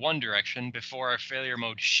handle in the one direction before our failure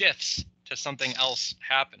mode shifts to something else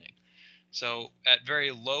happening. So at very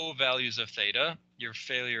low values of theta, your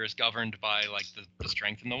failure is governed by like the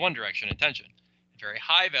strength in the one direction and tension. At very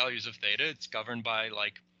high values of theta, it's governed by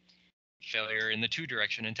like failure in the two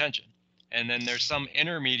direction and tension. And then there's some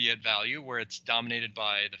intermediate value where it's dominated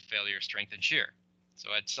by the failure strength and shear. So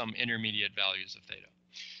at some intermediate values of theta.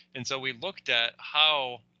 And so we looked at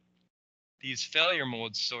how these failure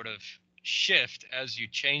modes sort of shift as you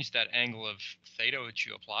change that angle of theta which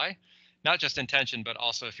you apply, not just in tension, but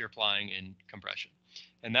also if you're applying in compression.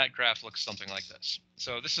 And that graph looks something like this.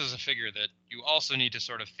 So this is a figure that you also need to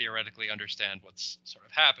sort of theoretically understand what's sort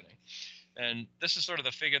of happening. And this is sort of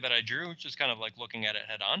the figure that I drew, just kind of like looking at it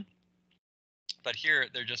head on. But here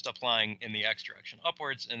they're just applying in the x direction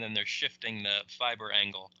upwards, and then they're shifting the fiber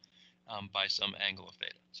angle by some angle of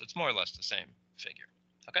theta. So it's more or less the same figure.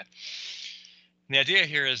 Okay. And the idea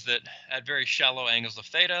here is that at very shallow angles of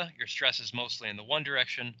theta, your stress is mostly in the one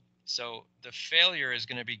direction. So the failure is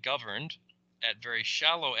going to be governed at very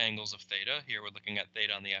shallow angles of theta. Here we're looking at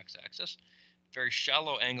theta on the x-axis. Very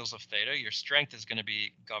shallow angles of theta, your strength is going to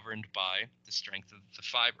be governed by the strength of the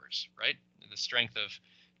fibers, right? The strength of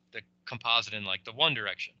the composite in like the one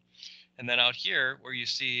direction. And then out here, where you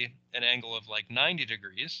see an angle of like 90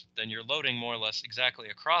 degrees, then you're loading more or less exactly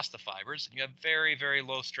across the fibers. And you have very, very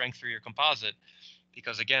low strength for your composite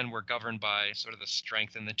because, again, we're governed by sort of the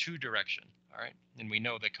strength in the two direction, all right? And we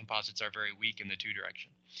know that composites are very weak in the two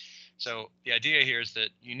direction. So the idea here is that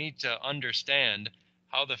you need to understand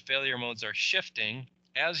how the failure modes are shifting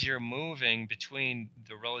as you're moving between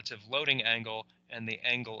the relative loading angle and the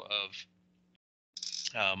angle of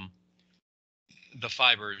the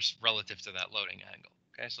fibers relative to that loading angle.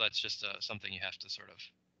 Okay, so that's just something you have to sort of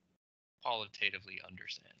qualitatively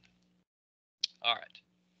understand. All right,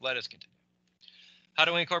 let us continue. How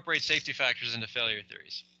do we incorporate safety factors into failure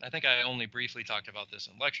theories? I think I only briefly talked about this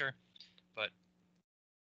in lecture, but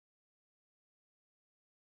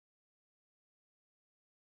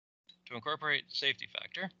to incorporate safety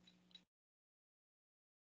factor,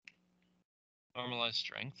 normalize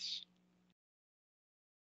strengths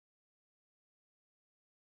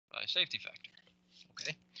by safety factor.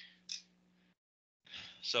 Okay.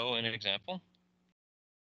 So in an example,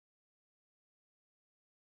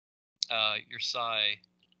 your psi,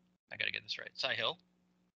 I got to get this right, psi hill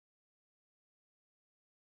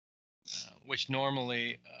which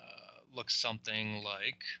normally looks something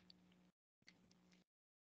like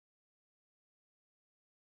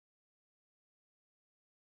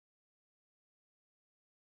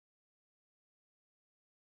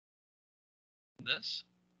this.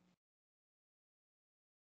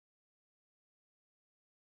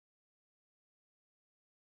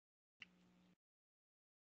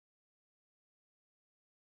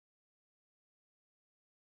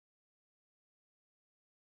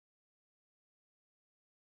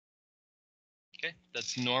 Okay,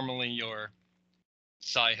 that's normally your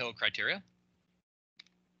Psi-Hill criteria. Okay,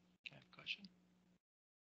 I have a question.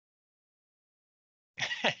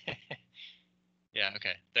 Yeah,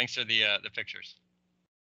 okay. Thanks for the pictures.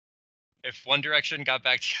 If One Direction got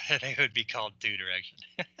back together, they would be called Two Direction.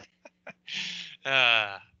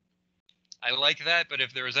 I like that, but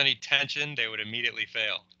if there was any tension, they would immediately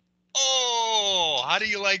fail. Oh, how do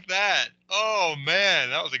you like that? Oh man,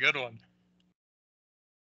 that was a good one.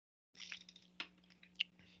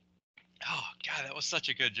 Oh god, that was such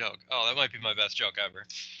a good joke. Oh, that might be my best joke ever.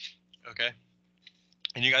 Okay.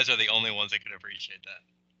 And you guys are the only ones that could appreciate that.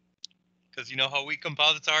 Because you know how weak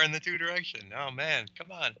composites are in the Two Direction. Oh man,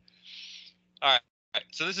 come on. All right.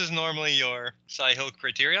 So this is normally your Psi-Hill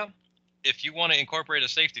criteria. If you want to incorporate a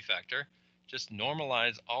safety factor, just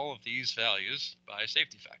normalize all of these values by a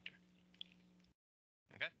safety factor.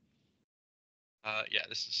 Okay. Yeah,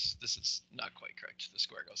 this is not quite correct. The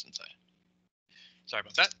square goes inside. Sorry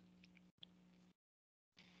about that.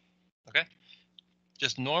 Okay.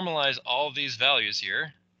 Just normalize all of these values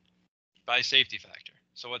here by safety factor.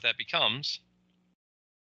 So what that becomes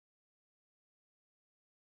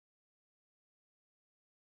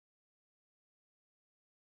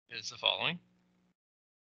is the following.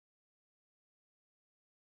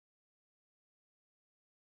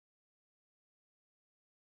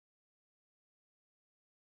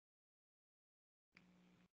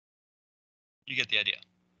 You get the idea,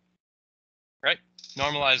 right?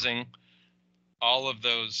 Normalizing all of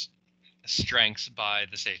those strengths by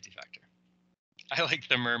the safety factor. I like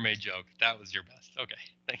the mermaid joke. That was your best. Okay,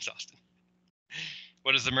 thanks, Austin.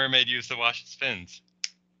 What does the mermaid use to wash its fins?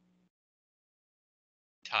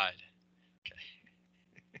 Tide.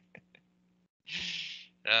 Okay.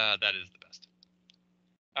 That is the best.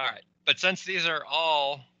 All right, but since these are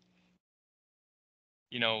all,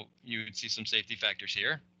 you would see some safety factors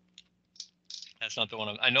here. That's not the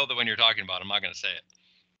one. I know the one you're talking about. I'm not going to say it.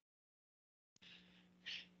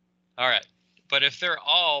 All right. But if they're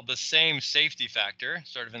all the same safety factor,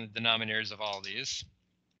 sort of in the denominators of all of these,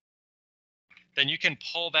 then you can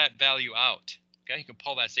pull that value out. Okay, you can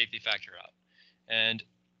pull that safety factor out. And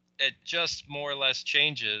it just more or less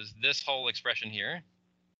changes this whole expression here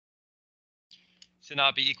to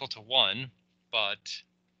not be equal to 1, but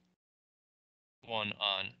 1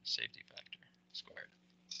 on safety factor squared.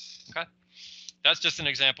 Okay, that's just an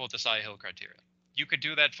example of the Psi-Hill criteria. You could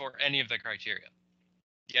do that for any of the criteria.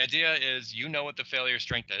 The idea is you know what the failure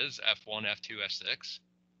strength is, F1, F2, F6.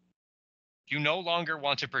 You no longer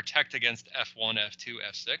want to protect against F1, F2,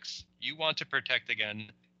 F6. You want to protect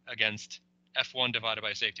against F1 divided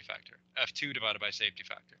by safety factor, F2 divided by safety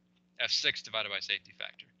factor, F6 divided by safety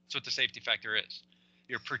factor. That's what the safety factor is.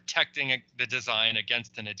 You're protecting the design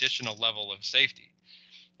against an additional level of safety.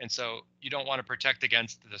 And so you don't want to protect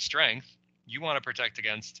against the strength. You want to protect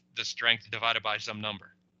against the strength divided by some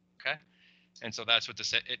number. Okay? And so that's what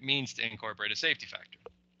it means to incorporate a safety factor.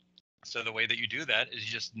 So the way that you do that is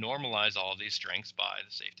you just normalize all of these strengths by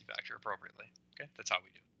the safety factor appropriately. Okay, that's how we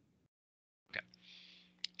do. Okay,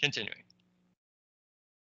 continuing.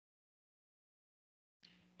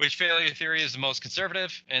 Which failure theory is the most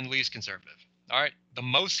conservative and least conservative? All right, the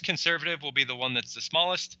most conservative will be the one that's the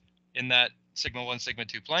smallest in that sigma 1, sigma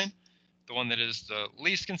 2 plane. The one that is the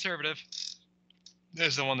least conservative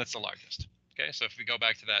is the one that's the largest. Okay, so if we go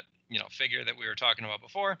back to that, figure that we were talking about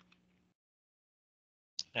before,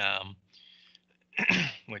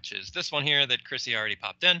 which is this one here that Chrissy already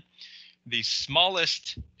popped in. The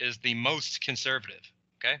smallest is the most conservative.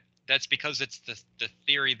 Okay, that's because it's the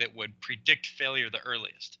theory that would predict failure the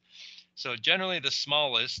earliest. So generally the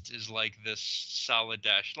smallest is like this solid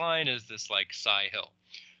dashed line is this like Psi-Hill.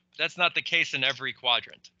 But that's not the case in every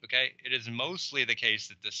quadrant. Okay, it is mostly the case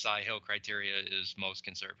that the Psi-Hill criteria is most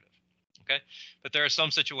conservative. Okay, but there are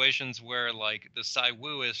some situations where like the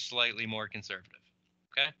Psi-Wu is slightly more conservative.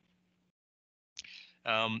 Okay.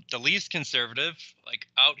 The least conservative, like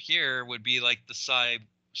out here, would be like the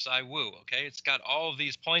Psi-Wu. Okay, it's got all of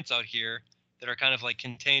these points out here that are kind of like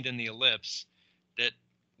contained in the ellipse that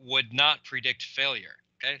would not predict failure.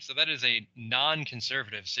 Okay, so that is a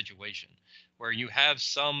non-conservative situation where you have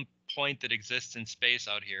some point that exists in space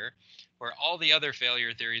out here where all the other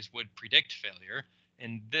failure theories would predict failure,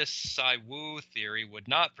 and this psi Wu theory would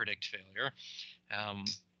not predict failure,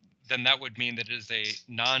 then that would mean that it is a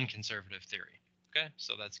non-conservative theory. Okay,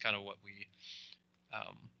 so that's kind of what we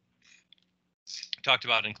talked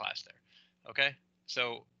about in class there. Okay,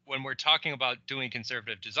 so when we're talking about doing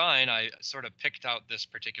conservative design, I sort of picked out this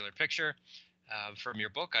particular picture from your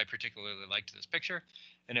book. I particularly liked this picture,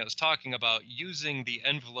 and it was talking about using the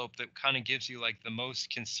envelope that kind of gives you like the most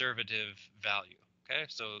conservative value. Okay,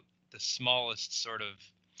 so the smallest sort of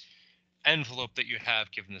envelope that you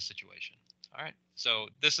have given the situation. All right, so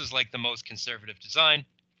this is like the most conservative design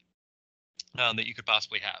that you could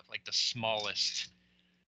possibly have, like the smallest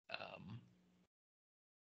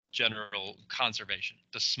general conservation,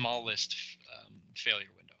 the smallest failure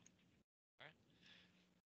window. All right.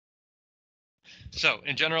 So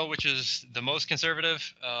in general, which is the most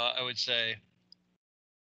conservative, I would say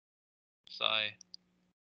psi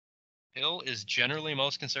hill is generally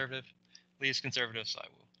most conservative, least conservative psi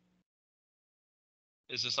wu.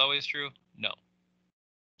 Is this always true? No.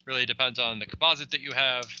 Really depends on the composite that you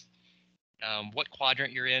have, what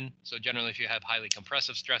quadrant you're in. So generally, if you have highly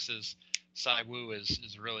compressive stresses, psi wu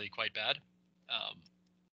is really quite bad.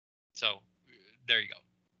 So there you go.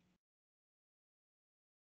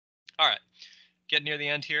 All right, getting near the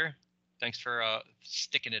end here. Thanks for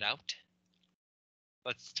sticking it out.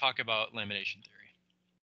 Let's talk about lamination theory.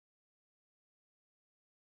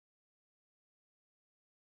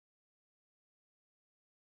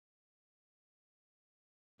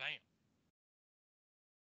 Bam.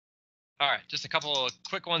 All right, just a couple of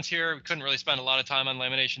quick ones here. We couldn't really spend a lot of time on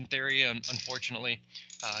lamination theory, unfortunately.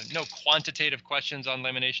 No quantitative questions on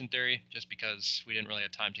lamination theory, just because we didn't really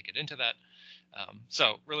have time to get into that.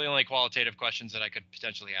 So really only qualitative questions that I could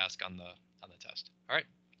potentially ask on the test. All right,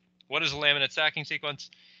 what is a laminate stacking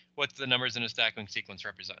sequence? What do the numbers in a stacking sequence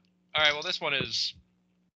represent? All right, well, this one is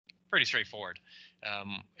pretty straightforward.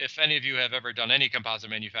 If any of you have ever done any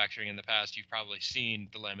composite manufacturing in the past, you've probably seen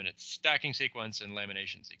the laminate stacking sequence and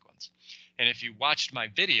lamination sequence. And if you watched my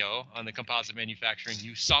video on the composite manufacturing,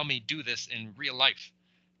 you saw me do this in real life.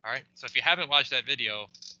 All right, so if you haven't watched that video,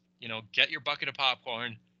 get your bucket of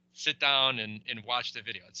popcorn, sit down and watch the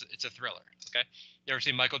video. It's a thriller. Okay, you ever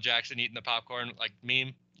seen Michael Jackson eating the popcorn like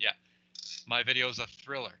meme? Yeah, my video is a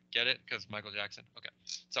thriller. Get it? Because Michael Jackson. Okay,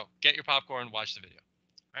 so get your popcorn, watch the video.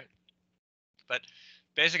 All right. But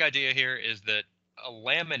basic idea here is that a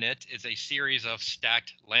laminate is a series of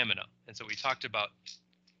stacked lamina. And so we talked about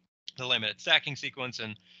the laminate stacking sequence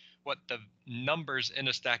and what the numbers in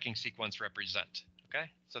a stacking sequence represent. Okay,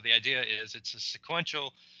 so the idea is it's a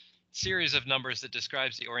sequential series of numbers that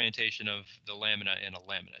describes the orientation of the lamina in a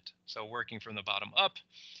laminate. So working from the bottom up,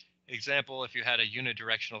 example, if you had a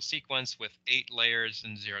unidirectional sequence with 8 layers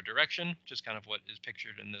in 0 direction, just kind of what is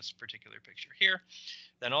pictured in this particular picture here,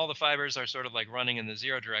 then all the fibers are sort of like running in the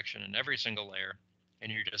 0 direction in every single layer, and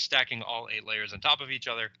you're just stacking all 8 layers on top of each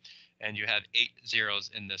other, and you have 8 zeros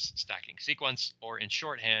in this stacking sequence, or in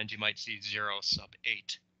shorthand, you might see 0 sub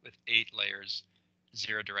 8 with 8 layers,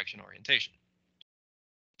 0 direction orientation.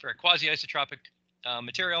 For a quasi-isotropic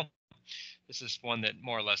material, this is one that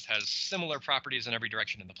more or less has similar properties in every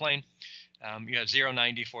direction in the plane. You have 0,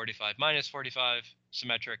 90, 45, minus 45,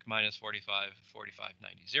 symmetric, minus 45, 45,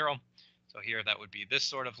 90, 0. So here that would be this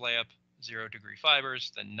sort of layup, 0 degree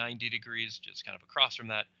fibers, then 90 degrees, just kind of across from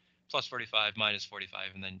that, plus 45, minus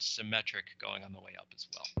 45, and then symmetric going on the way up as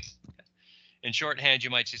well. Okay. In shorthand, you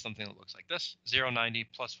might see something that looks like this, 0, 90,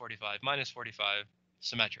 plus 45, minus 45,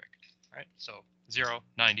 symmetric. Right? So 0,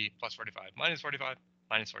 90, plus 45, minus 45,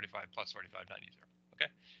 minus 45, plus 45, 90, 0.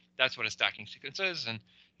 Okay? That's what a stacking sequence is, and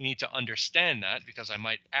you need to understand that because I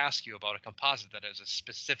might ask you about a composite that has a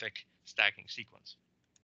specific stacking sequence.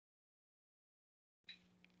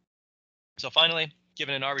 So finally,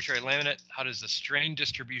 given an arbitrary laminate, how does the strain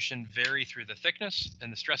distribution vary through the thickness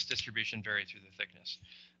and the stress distribution vary through the thickness?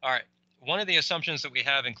 All right, one of the assumptions that we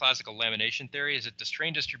have in classical lamination theory is that the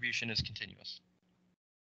strain distribution is continuous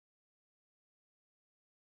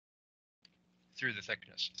through the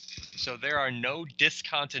thickness. So there are no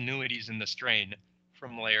discontinuities in the strain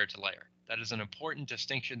from layer to layer. That is an important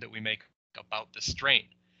distinction that we make about the strain.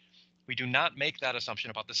 We do not make that assumption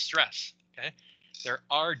about the stress. Okay, there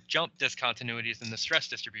are jump discontinuities in the stress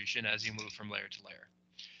distribution as you move from layer to layer.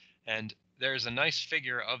 And there's a nice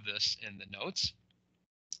figure of this in the notes.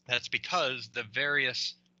 That's because the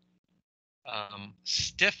various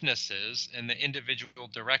stiffnesses in the individual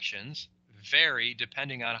directions vary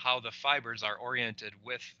depending on how the fibers are oriented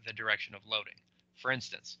with the direction of loading. For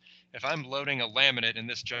instance, if I'm loading a laminate in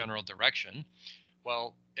this general direction,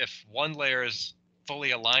 well, if one layer is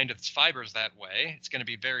fully aligned with its fibers that way, it's going to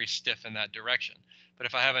be very stiff in that direction. But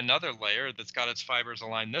if I have another layer that's got its fibers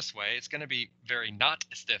aligned this way, it's going to be very not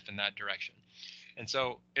stiff in that direction. And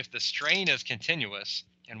so if the strain is continuous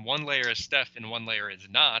and one layer is stiff and one layer is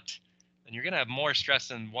not, then you're going to have more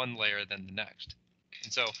stress in one layer than the next.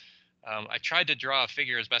 And so I tried to draw a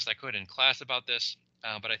figure as best I could in class about this,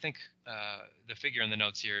 but I think the figure in the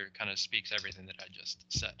notes here kind of speaks everything that I just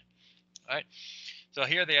said. All right. So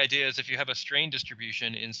here the idea is if you have a strain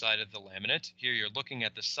distribution inside of the laminate, here you're looking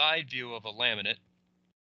at the side view of a laminate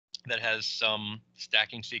that has some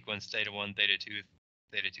stacking sequence, theta 1, theta 2,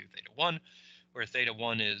 theta 2, theta 1, where theta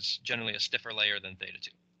 1 is generally a stiffer layer than theta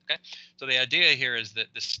 2. Okay, so the idea here is that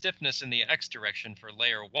the stiffness in the x direction for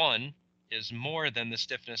layer 1 is more than the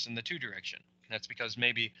stiffness in the 2 direction. And that's because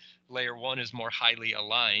maybe layer 1 is more highly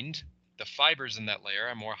aligned. The fibers in that layer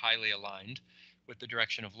are more highly aligned with the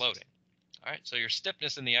direction of loading. All right, so your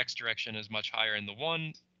stiffness in the x direction is much higher in the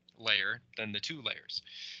 1 layer than the 2 layers.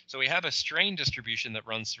 So we have a strain distribution that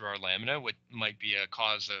runs through our lamina, which might be a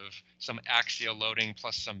cause of some axial loading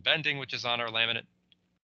plus some bending, which is on our laminate.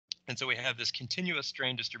 And so we have this continuous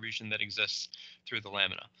strain distribution that exists through the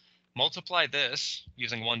lamina. Multiply this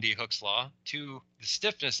using 1D Hooke's law to the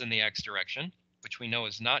stiffness in the x direction, which we know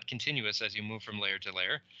is not continuous as you move from layer to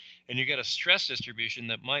layer, and you get a stress distribution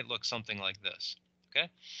that might look something like this. Okay,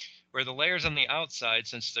 where the layers on the outside,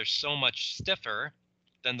 since they're so much stiffer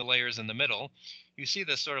than the layers in the middle, you see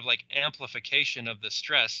this sort of like amplification of the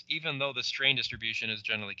stress, even though the strain distribution is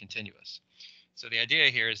generally continuous. So the idea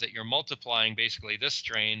here is that you're multiplying basically this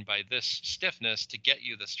strain by this stiffness to get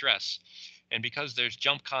you the stress. And because there's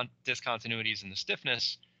jump discontinuities in the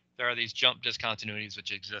stiffness, there are these jump discontinuities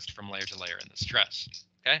which exist from layer to layer in the stress.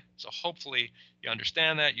 Okay, so hopefully you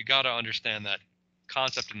understand that. You got to understand that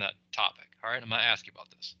concept and that topic. All right, I'm going to ask you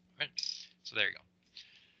about this. All right, so there you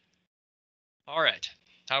go. All right,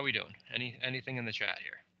 how are we doing? Anything in the chat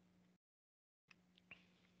here?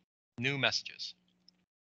 New messages.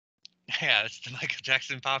 Yeah, it's the Michael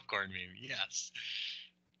Jackson popcorn meme. Yes.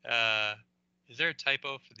 Is there a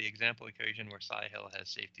typo for the example equation where psi Hill has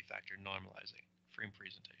safety factor normalizing? Frame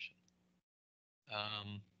presentation.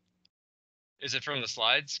 Is it from the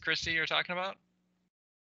slides, Christy, you're talking about?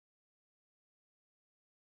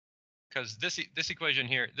 Because this equation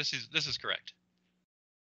here, this is correct.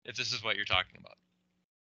 If this is what you're talking about.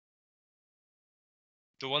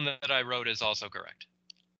 The one that I wrote is also correct.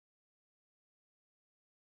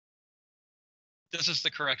 This is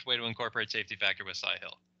the correct way to incorporate safety factor with psi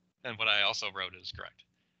Hill. And what I also wrote is correct.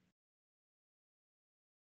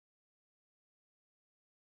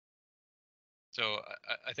 So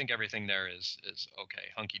I think everything there is okay,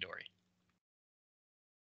 hunky-dory.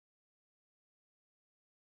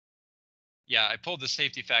 Yeah, I pulled the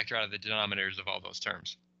safety factor out of the denominators of all those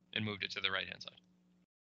terms and moved it to the right-hand side.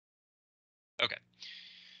 Okay.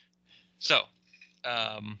 So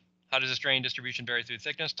how does the strain distribution vary through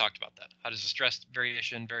thickness? Talked about that. How does the stress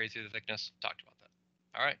variation vary through the thickness? Talked about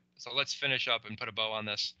that. All right, so let's finish up and put a bow on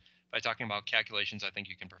this by talking about calculations I think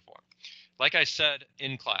you can perform. Like I said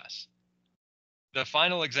in class, the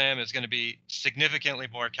final exam is going to be significantly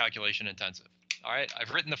more calculation intensive. All right,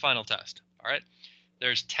 I've written the final test. All right,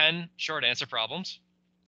 there's 10 short answer problems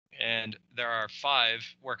and there are 5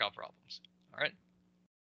 workout problems. All right,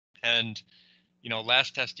 and you know,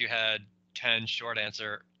 last test you had 10 short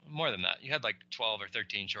answer, more than that. You had like 12 or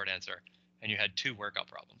 13 short answer and you had 2 workout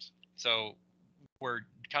problems. So we're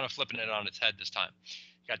kind of flipping it on its head this time.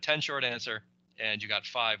 You got 10 short answer and you got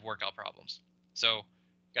 5 workout problems. So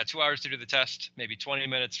you got 2 hours to do the test, maybe 20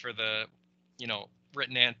 minutes for the, you know,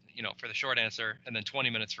 for the short answer, and then 20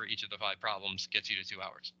 minutes for each of the 5 problems gets you to 2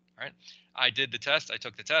 hours. All right. I did the test. I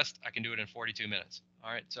took the test. I can do it in 42 minutes.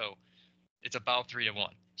 All right. So it's about 3 to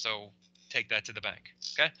 1. So take that to the bank.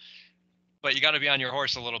 Okay. But you got to be on your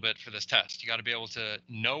horse a little bit for this test. You got to be able to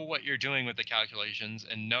know what you're doing with the calculations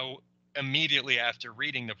and know immediately after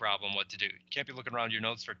reading the problem what to do. You can't be looking around your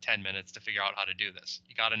notes for 10 minutes to figure out how to do this.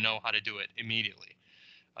 You got to know how to do it immediately.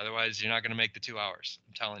 Otherwise, you're not going to make the 2 hours.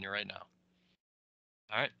 I'm telling you right now.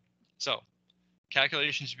 All right. So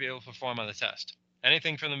calculations to be able to perform on the test.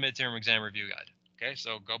 Anything from the midterm exam review guide. Okay,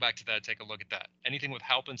 so go back to that, take a look at that. Anything with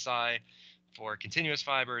HALP and psi for continuous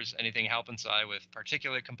fibers, anything HALP and psi with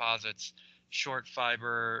particulate composites, short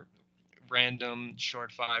fiber, random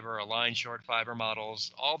short fiber, aligned short fiber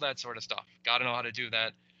models, all that sort of stuff. Got to know how to do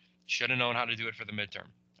that. Should have known how to do it for the midterm.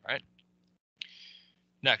 All right.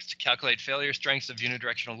 Next, calculate failure strengths of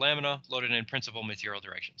unidirectional lamina loaded in principal material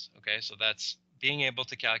directions. Okay, so that's being able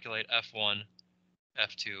to calculate F1,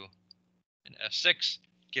 F2, and F6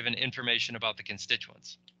 given information about the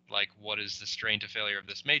constituents, like what is the strain to failure of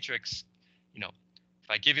this matrix, you know,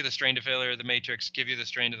 I give you the strain to failure of the matrix, give you the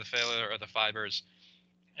strain to the failure of the fibers,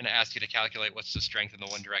 and ask you to calculate what's the strength in the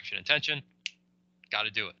one direction and tension, got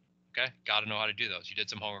to do it. Okay, got to know how to do those. You did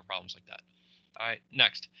some homework problems like that. All right,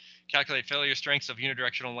 next, calculate failure strengths of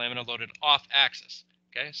unidirectional lamina loaded off axis.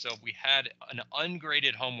 Okay, so we had an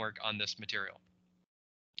ungraded homework on this material.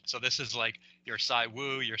 So this is like your Psi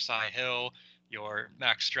Wu, your Psi Hill, your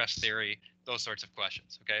max stress theory, those sorts of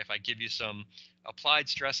questions. Okay, if I give you some applied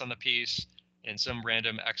stress on the piece in some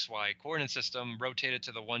random XY coordinate system, rotate it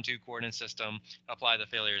to the 1-2 coordinate system, apply the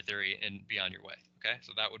failure theory, and be on your way. Okay,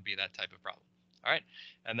 so that would be that type of problem. All right,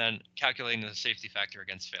 and then calculating the safety factor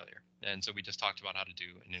against failure. And so we just talked about how to do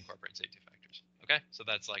and incorporate safety factors. Okay, so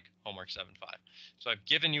that's like homework 7.5. So I've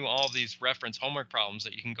given you all these reference homework problems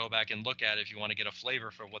that you can go back and look at if you want to get a flavor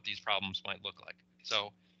for what these problems might look like.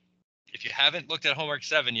 So if you haven't looked at homework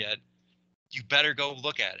 7 yet, you better go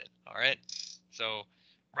look at it. All right, so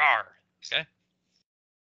rawr. Okay,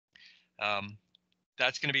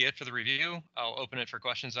 that's going to be it for the review. I'll open it for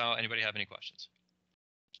questions now. Anybody have any questions?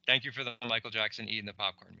 Thank you for the Michael Jackson eating the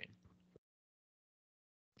popcorn meme.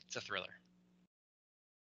 It's a thriller.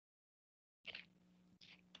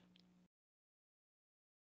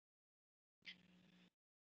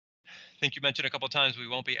 I think you mentioned a couple of times we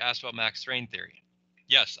won't be asked about max strain theory.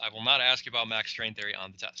 Yes, I will not ask you about max strain theory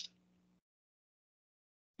on the test.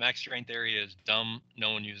 Max strain theory is dumb.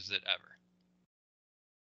 No one uses it ever.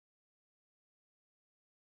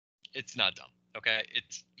 It's not dumb. Okay,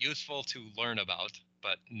 it's useful to learn about,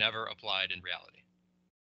 but never applied in reality.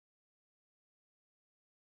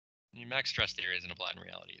 Max stress theory isn't applied in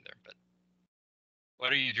reality either. But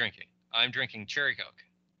what are you drinking? I'm drinking cherry Coke.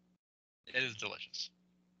 It is delicious.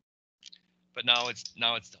 But now it's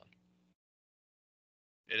done.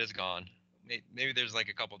 It is gone. Maybe there's like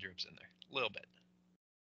a couple drips in there, a little bit.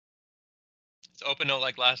 It's open note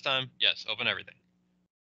like last time. Yes, open everything.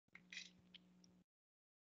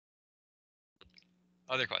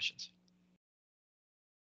 Other questions?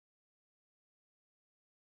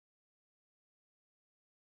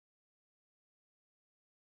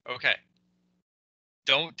 Okay.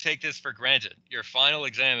 Don't take this for granted. Your final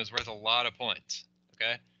exam is worth a lot of points.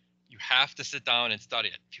 Okay. You have to sit down and study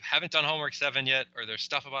it. If you haven't done homework 7 yet, or there's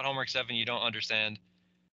stuff about homework 7 you don't understand,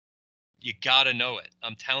 you gotta know it.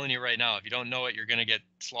 I'm telling you right now, if you don't know it, you're gonna get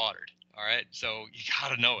slaughtered. All right. So you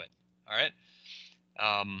gotta know it. All right.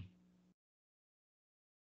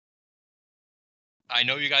 I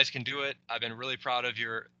know you guys can do it. I've been really proud of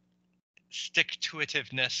your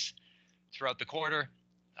stick-to-itiveness throughout the quarter.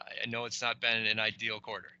 I know it's not been an ideal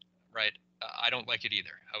quarter, right? I don't like it either.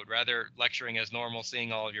 I would rather lecturing as normal,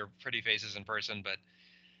 seeing all of your pretty faces in person, but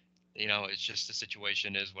you know, it's just the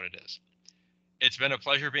situation is what it is. It's been a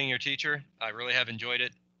pleasure being your teacher. I really have enjoyed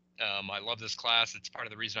it. I love this class. It's part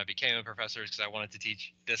of the reason I became a professor, because I wanted to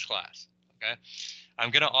teach this class. Okay. I'm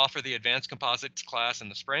going to offer the advanced composites class in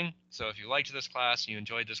the spring. So if you liked this class, you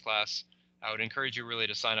enjoyed this class, I would encourage you really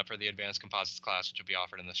to sign up for the advanced composites class, which will be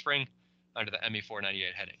offered in the spring under the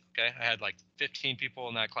ME428 heading. Okay. I had like 15 people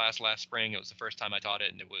in that class last spring. It was the first time I taught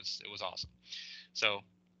it, and it was awesome. So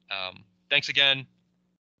thanks again.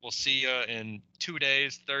 We'll see you in 2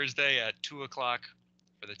 days, Thursday at 2 o'clock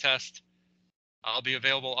for the test. I'll be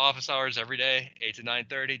available office hours every day, 8 to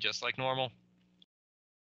 9:30, just like normal.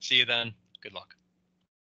 See you then. Good luck.